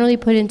 you're generally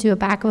put into a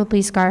back of a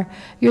police car,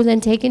 you're then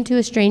taken to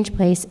a strange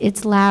place,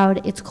 it's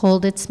loud, it's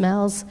cold, it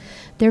smells.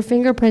 They're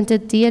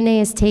fingerprinted,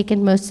 DNA is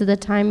taken most of the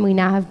time. We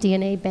now have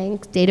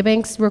data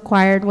banks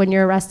required when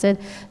you're arrested.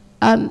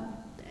 And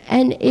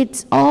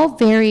it's all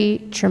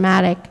very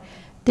traumatic.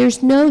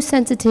 There's no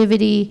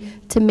sensitivity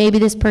to maybe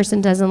this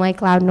person doesn't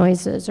like loud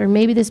noises, or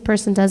maybe this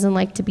person doesn't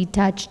like to be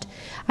touched.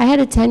 I had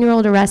a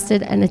 10-year-old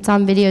arrested, and it's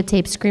on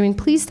videotape, screaming,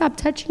 "Please stop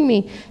touching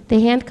me."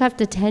 They handcuffed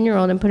a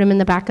 10-year-old and put him in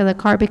the back of the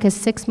car because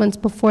 6 months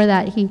before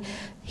that,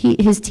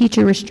 his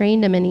teacher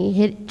restrained him,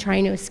 and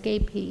trying to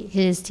escape, he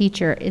hit his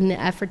teacher in the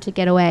effort to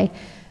get away.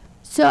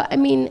 So, I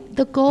mean,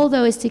 the goal,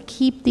 though, is to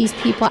keep these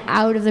people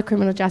out of the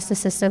criminal justice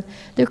system.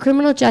 The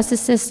criminal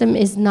justice system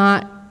is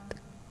not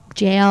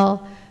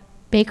jail.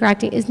 Baker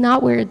acting is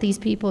not where these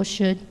people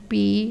should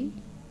be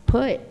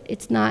put.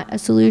 It's not a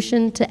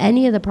solution to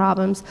any of the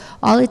problems.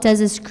 All it does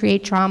is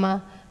create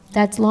trauma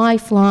that's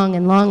lifelong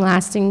and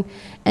long-lasting.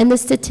 And the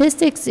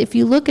statistics, if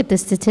you look at the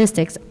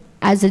statistics,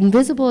 as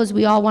invisible as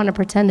we all want to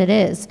pretend it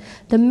is,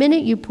 the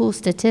minute you pull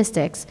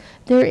statistics,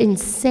 they're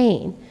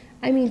insane.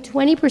 I mean,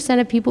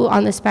 20% of people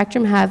on the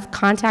spectrum have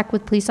contact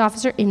with police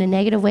officer in a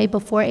negative way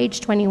before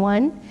age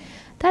 21.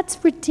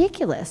 That's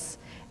ridiculous,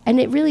 and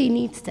it really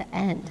needs to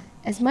end.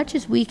 As much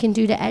as we can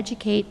do to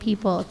educate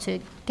people, to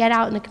get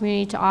out in the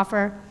community, to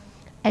offer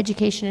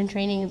education and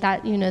training,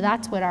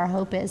 that's what our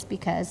hope is,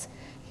 because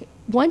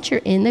once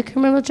you're in the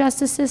criminal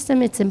justice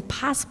system, it's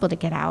impossible to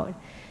get out.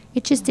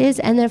 It just is,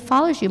 and then it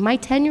follows you. My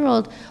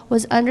 10-year-old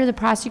was under the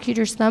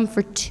prosecutor's thumb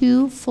for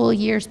 2 full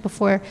years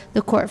before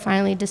the court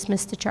finally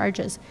dismissed the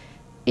charges.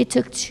 It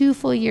took 2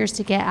 full years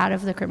to get out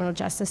of the criminal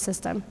justice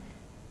system.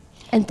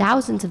 And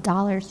thousands of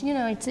dollars.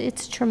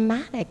 It's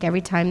traumatic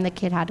every time the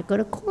kid had to go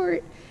to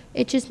court.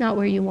 It's just not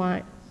where you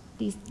want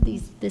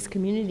this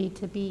community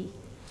to be.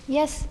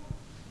 Yes?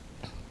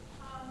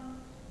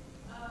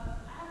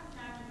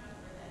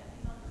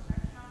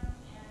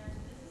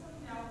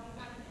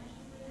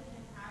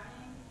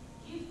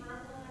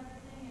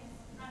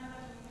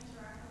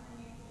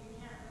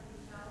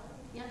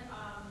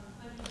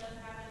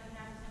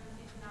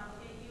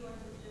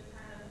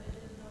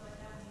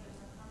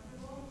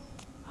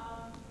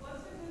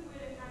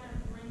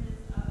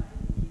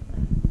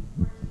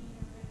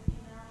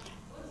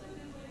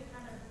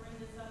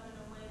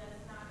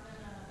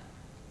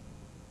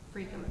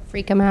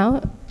 Freak them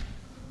out?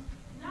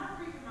 Not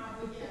freak them out,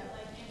 but yeah,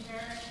 like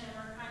embarrass him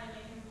or kind of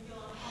make him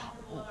feel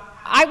uncomfortable about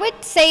I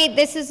would say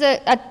this is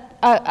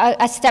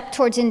a step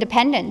towards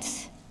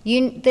independence.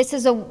 This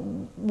is a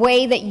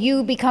way that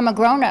you become a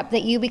grown-up,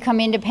 that you become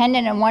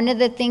independent, and one of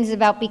the things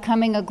about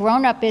becoming a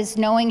grown-up is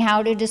knowing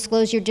how to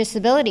disclose your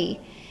disability.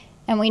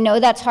 And we know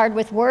that's hard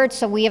with words,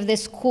 so we have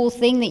this cool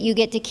thing that you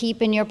get to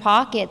keep in your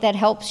pocket that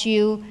helps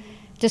you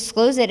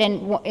disclose it.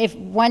 And if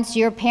once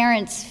your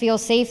parents feel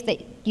safe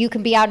that you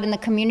can be out in the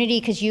community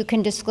because you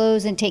can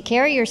disclose and take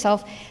care of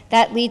yourself,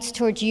 that leads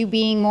towards you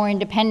being more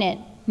independent.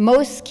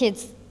 Most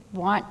kids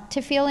want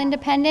to feel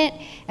independent,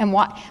 and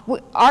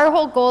our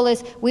whole goal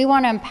is we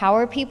want to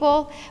empower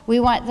people. We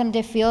want them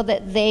to feel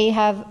that they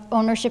have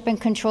ownership and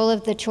control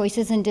of the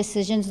choices and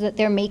decisions that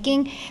they're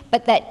making,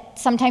 but that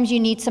sometimes you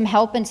need some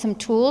help and some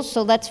tools,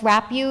 so let's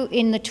wrap you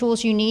in the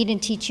tools you need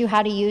and teach you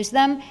how to use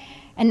them.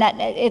 And that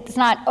it's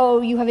not,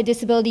 oh, you have a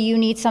disability, you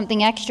need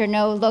something extra.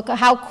 No, look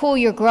how cool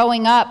you're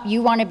growing up.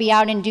 You want to be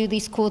out and do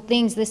these cool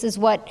things. This is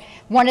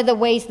one of the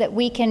ways that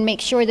we can make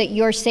sure that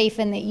you're safe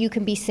and that you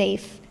can be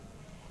safe.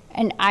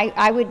 And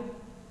I would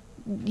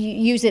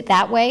use it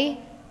that way,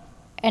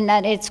 and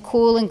that it's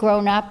cool and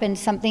grown up and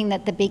something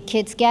that the big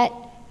kids get.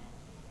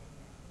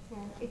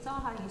 It's all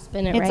how you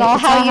spin it, it's right? All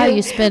it's how all how you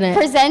you spin it.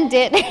 Present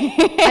it.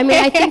 I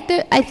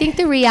mean, I think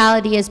the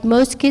reality is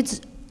most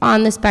kids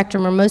on the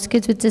spectrum, or most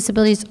kids with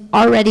disabilities,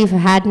 already have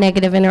had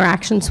negative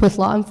interactions with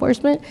law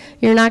enforcement.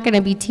 You're not going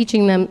to be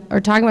teaching them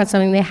or talking about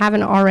something they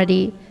haven't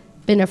already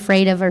been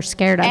afraid of or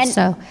scared of.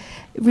 So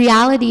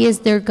reality is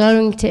they're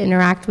going to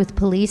interact with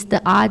police.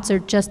 The odds are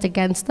just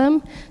against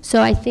them.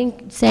 So I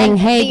think saying,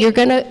 hey, you're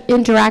going to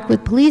interact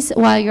with police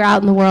while you're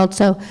out in the world,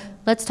 so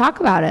let's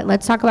talk about it.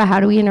 Let's talk about how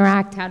do we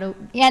interact, Yeah,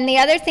 and the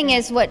other thing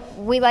is what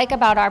we like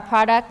about our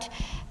product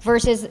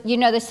versus, you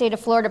know, the state of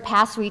Florida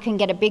passed where you can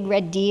get a big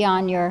red D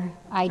on your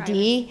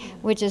ID,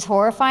 which is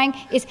horrifying,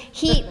 is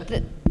he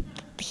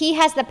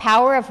has the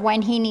power of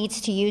when he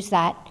needs to use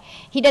that.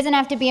 He doesn't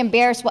have to be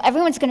embarrassed. Well,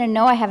 everyone's going to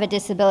know I have a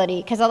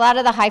disability, because a lot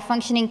of the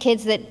high-functioning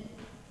kids that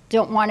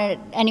don't want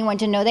anyone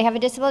to know they have a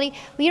disability,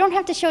 well, you don't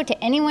have to show it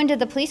to anyone, to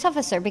the police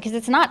officer, because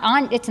it's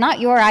not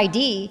your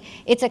ID.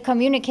 It's a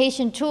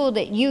communication tool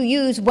that you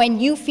use when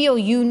you feel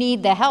you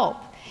need the help.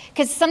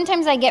 Because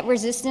sometimes I get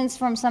resistance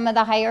from some of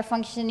the higher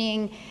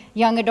functioning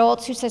young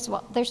adults who says,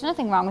 well, there's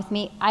nothing wrong with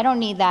me, I don't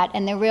need that,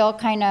 and they're real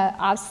kind of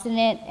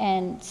obstinate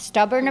and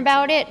stubborn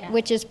about it,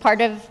 which is part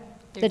of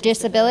the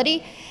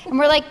disability. And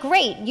we're like,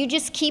 great, you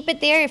just keep it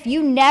there. If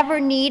you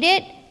never need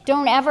it,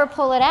 don't ever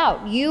pull it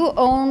out. You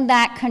own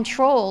that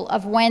control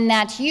of when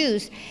that's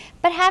used,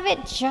 but have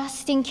it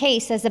just in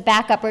case as a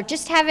backup, or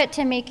just have it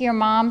to make your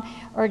mom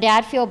or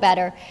dad feel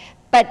better.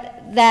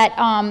 But that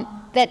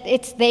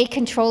they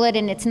control it,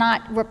 and it's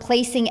not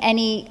replacing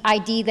any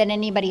ID that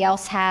anybody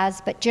else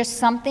has, but just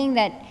something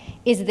that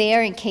is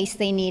there in case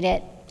they need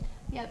it.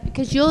 Yeah,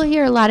 because you'll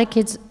hear a lot of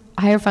kids,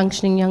 higher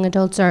functioning young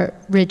adults, are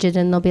rigid,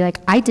 and they'll be like,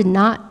 I did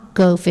not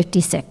go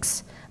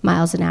 56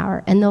 miles an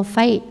hour, and they'll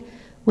fight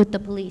with the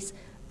police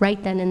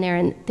right then and there,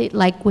 and they,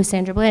 like with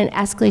Sandra Bland, it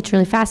escalates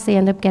really fast. They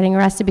end up getting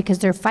arrested because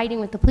they're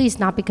fighting with the police,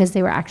 not because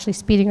they were actually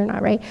speeding or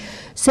not, right?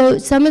 So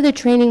some of the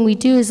training we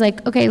do is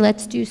like, okay,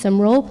 let's do some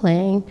role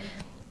playing.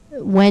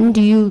 When do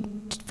you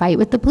fight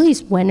with the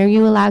police? When are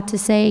you allowed to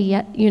say,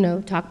 yeah, you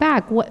know, talk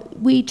back?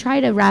 We try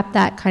to wrap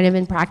that kind of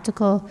in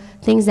practical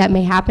things that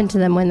may happen to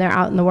them when they're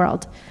out in the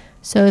world.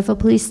 So if a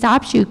police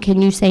stops you,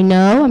 can you say,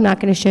 no, I'm not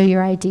going to show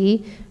your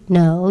ID?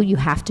 No, you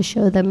have to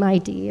show them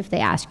ID if they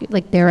ask you.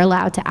 Like, they're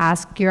allowed to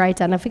ask your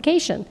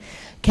identification.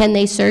 Can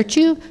they search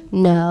you?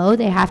 No,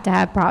 they have to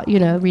have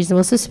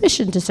reasonable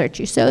suspicion to search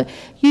you. So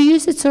you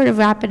use it, sort of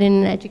wrap it in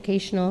an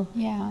educational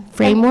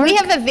framework. And we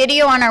have a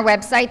video on our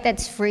website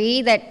that's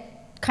free that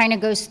kind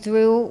of goes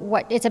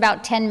through it's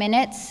about 10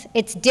 minutes.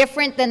 It's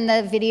different than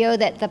the video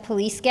that the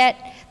police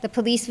get. The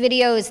police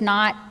video is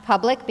not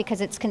public because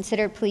it's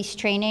considered police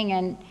training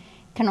and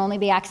can only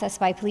be accessed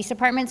by police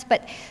departments,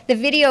 but the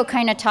video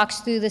kind of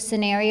talks through the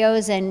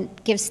scenarios and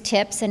gives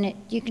tips, and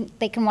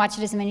they can watch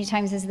it as many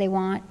times as they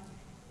want.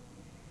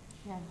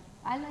 Yeah,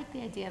 I like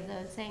the idea of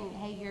those, saying,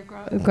 hey, you're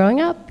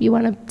growing up, you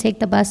want to take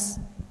the bus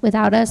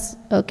without us?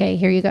 Okay,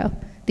 here you go.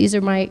 These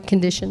are my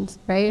conditions,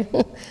 right?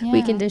 Yeah.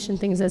 We condition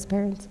things as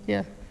parents.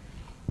 Yeah.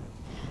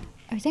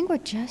 I think we're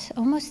just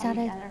almost out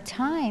of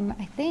time,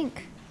 I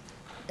think.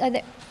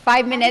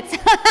 5 minutes.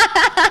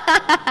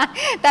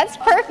 That's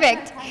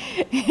perfect.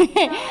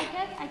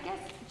 I guess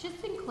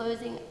just in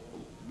closing,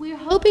 we're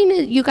hoping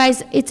that you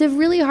guys, it's a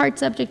really hard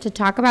subject to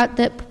talk about,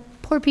 that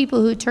poor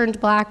people who turned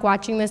black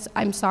watching this,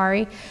 I'm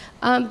sorry.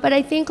 But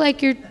I think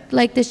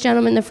like this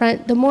gentleman in the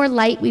front, the more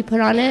light we put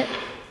on it,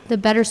 the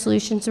better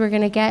solutions we're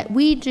going to get.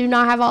 We do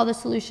not have all the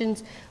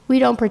solutions. We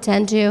don't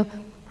pretend to.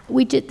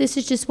 This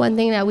is just one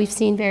thing that we've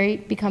seen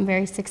become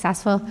very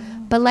successful.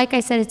 But like I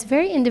said, it's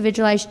very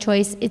individualized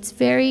choice. It's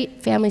very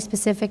family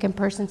specific and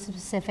person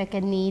specific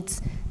and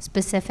needs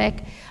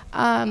specific.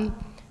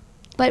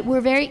 But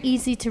we're very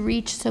easy to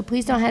reach, so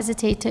please don't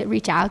hesitate to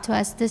reach out to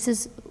us. This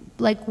is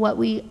like what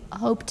we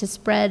hope to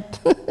spread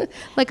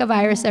like a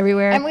virus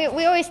everywhere. And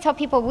we always tell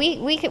people,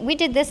 we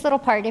did this little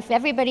part. If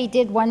everybody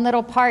did one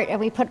little part and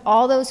we put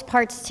all those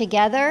parts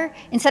together,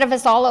 instead of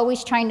us all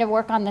always trying to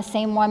work on the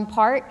same one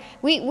part,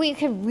 we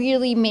could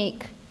really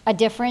make a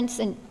difference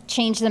and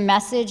change the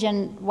message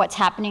and what's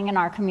happening in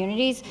our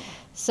communities.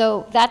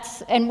 So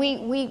that's, and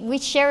we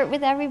share it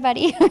with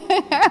everybody,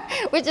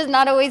 which is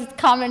not always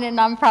common in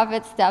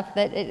nonprofit stuff,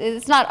 that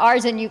it's not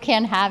ours and you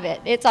can't have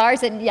it. It's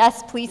ours and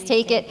yes, please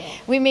take it.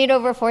 We made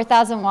over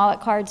 4,000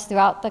 wallet cards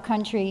throughout the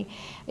country.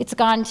 It's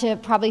gone to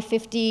probably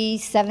 50,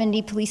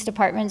 70 police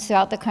departments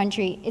throughout the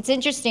country. It's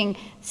interesting,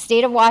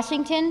 state of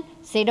Washington,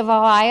 state of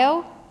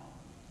Ohio,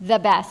 the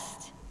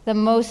best, the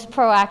most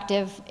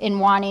proactive in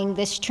wanting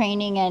this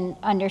training and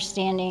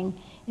understanding.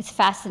 It's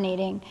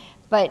fascinating.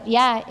 But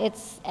yeah,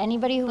 it's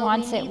anybody who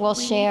wants it will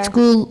share.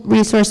 School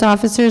resource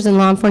officers and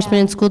law enforcement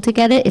in school to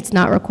get it. It's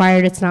not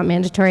required. It's not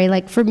mandatory.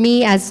 Like for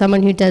me, as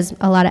someone who does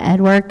a lot of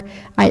ed work,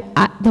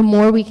 the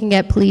more we can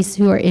get police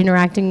who are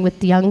interacting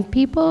with young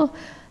people,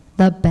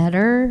 the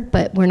better.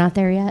 But we're not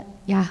there yet.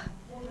 Yeah.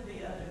 What are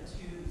the other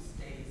 2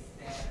 states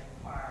that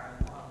require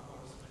law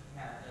enforcement to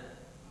have the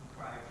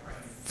required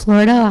training?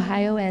 Florida,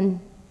 Ohio,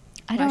 and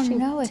I don't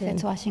know if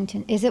it's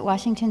Washington. Is it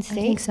Washington State?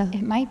 I think so.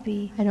 It might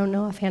be. I don't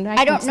know offhand.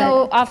 I don't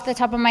know off the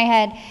top of my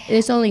head.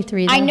 There's only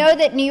 3 though. I know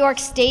that New York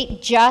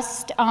State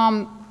just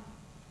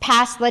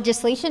passed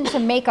legislation to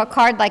make a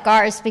card like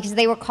ours because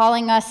they were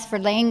calling us for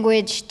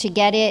language to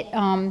get it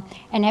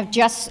and have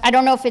just, I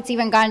don't know if it's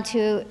even gone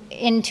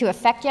into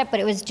effect yet, but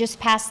it was just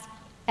passed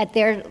at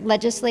their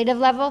legislative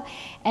level.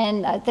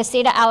 And the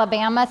state of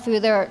Alabama, through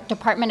their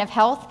Department of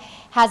Health,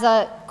 has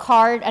a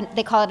card,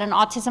 they call it an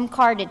autism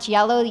card. It's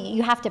yellow.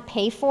 You have to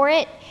pay for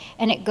it,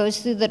 and it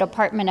goes through the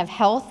Department of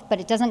Health, but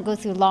it doesn't go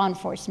through law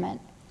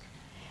enforcement.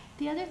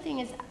 The other thing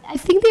is, I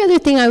think the other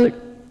thing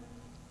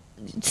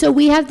so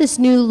we have this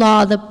new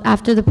law,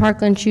 after the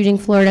Parkland shooting,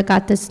 Florida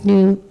got this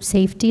new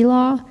safety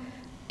law.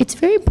 It's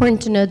very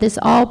important to know this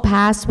all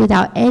passed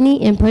without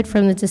any input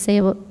from the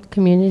disabled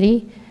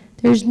community.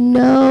 There's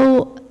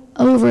no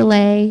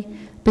overlay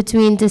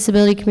between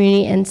disability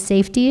community and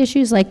safety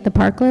issues like the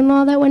Parkland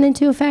law that went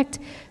into effect.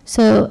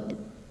 So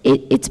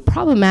it's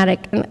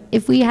problematic. And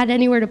if we had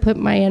anywhere to put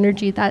my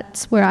energy,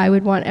 that's where I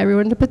would want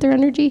everyone to put their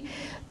energy.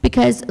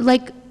 Because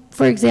like,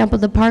 for example,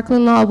 the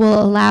Parkland law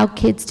will allow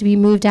kids to be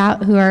moved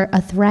out who are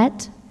a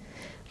threat,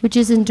 which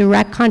is in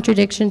direct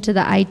contradiction to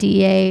the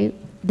IDEA,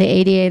 the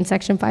ADA, and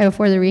Section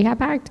 504 of the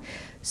Rehab Act.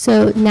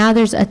 So now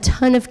there's a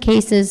ton of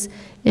cases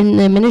in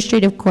the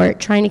administrative court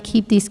trying to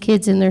keep these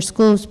kids in their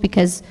schools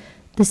because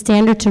the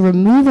standard to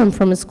remove them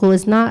from a school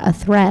is not a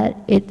threat.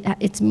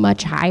 It's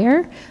much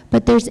higher,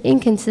 but there's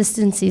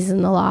inconsistencies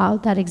in the law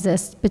that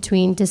exist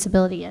between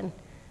disability and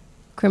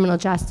criminal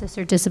justice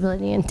or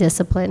disability and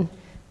discipline.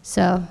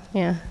 So,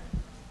 yeah.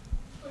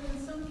 But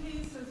in some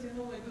cases, you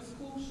know, like the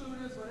school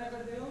shooters,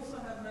 whatever, they also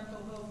have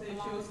mental health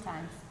issues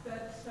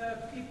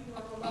that people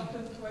are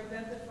reluctant to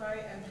identify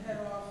and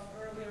head off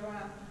earlier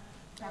on.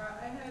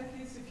 I had a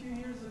case a few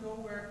years ago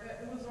where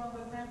it was around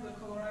the time of the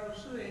Colorado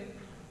shooting,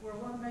 where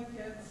one of my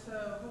kids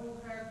who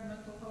had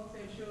mental health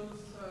issues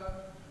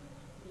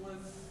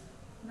was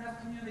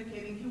not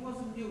communicating. He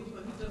wasn't mute,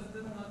 but he just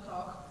didn't want to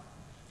talk.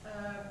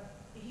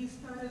 He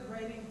started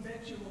writing,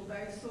 "Bet you will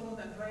die soon,"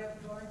 and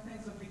drawing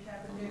things of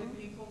decapitated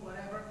people,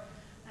 whatever.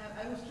 And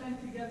I was trying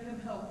to get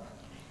him help.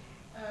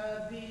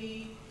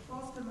 The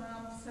foster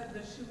mom said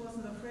that she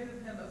wasn't afraid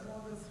of him as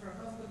long as her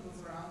husband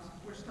was around,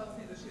 which tells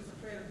me that she's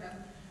afraid of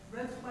him.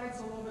 Red flags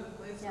all over the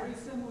place, very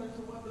similar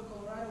to what the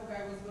Colorado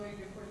guy was doing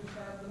before he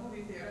shut up the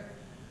movie theater.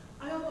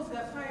 I almost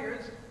got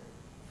fired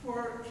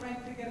for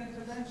trying to get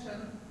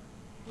intervention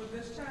with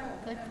this child.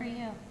 Good for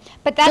you.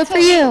 But that's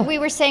what we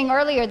were saying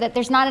earlier, that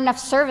there's not enough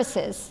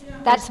services. Yeah.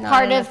 That's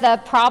part of the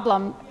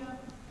problem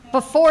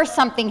before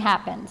something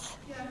happens.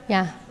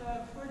 Yeah.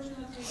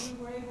 Fortunately,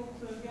 we were able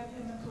to get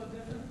him into a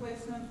different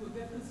placement with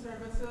different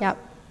services. Yep.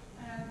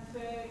 And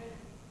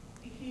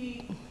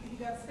he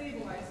got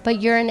stabilized.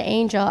 But you're an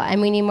angel,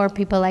 and we need more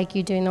people like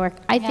you doing the work.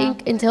 I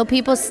think until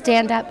people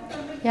stand up.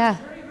 Yeah.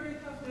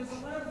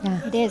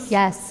 Yeah. It is.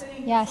 Yes.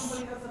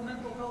 Yes.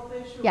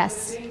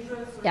 Yes.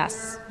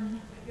 Yes.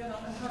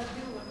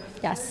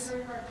 Yes.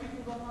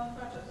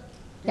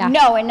 Yeah.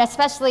 No, and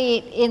especially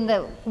in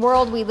the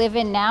world we live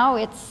in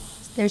now,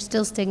 there's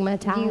still stigma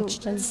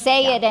attached. You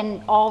say it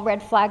and all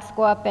red flags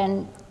go up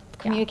and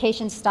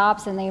communication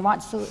stops and they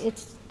want, so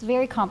it's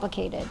very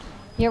complicated.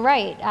 You're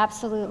right,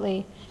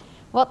 absolutely.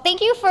 Well,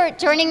 thank you for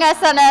joining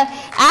us on an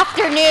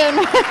afternoon.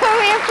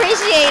 We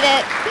appreciate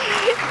it.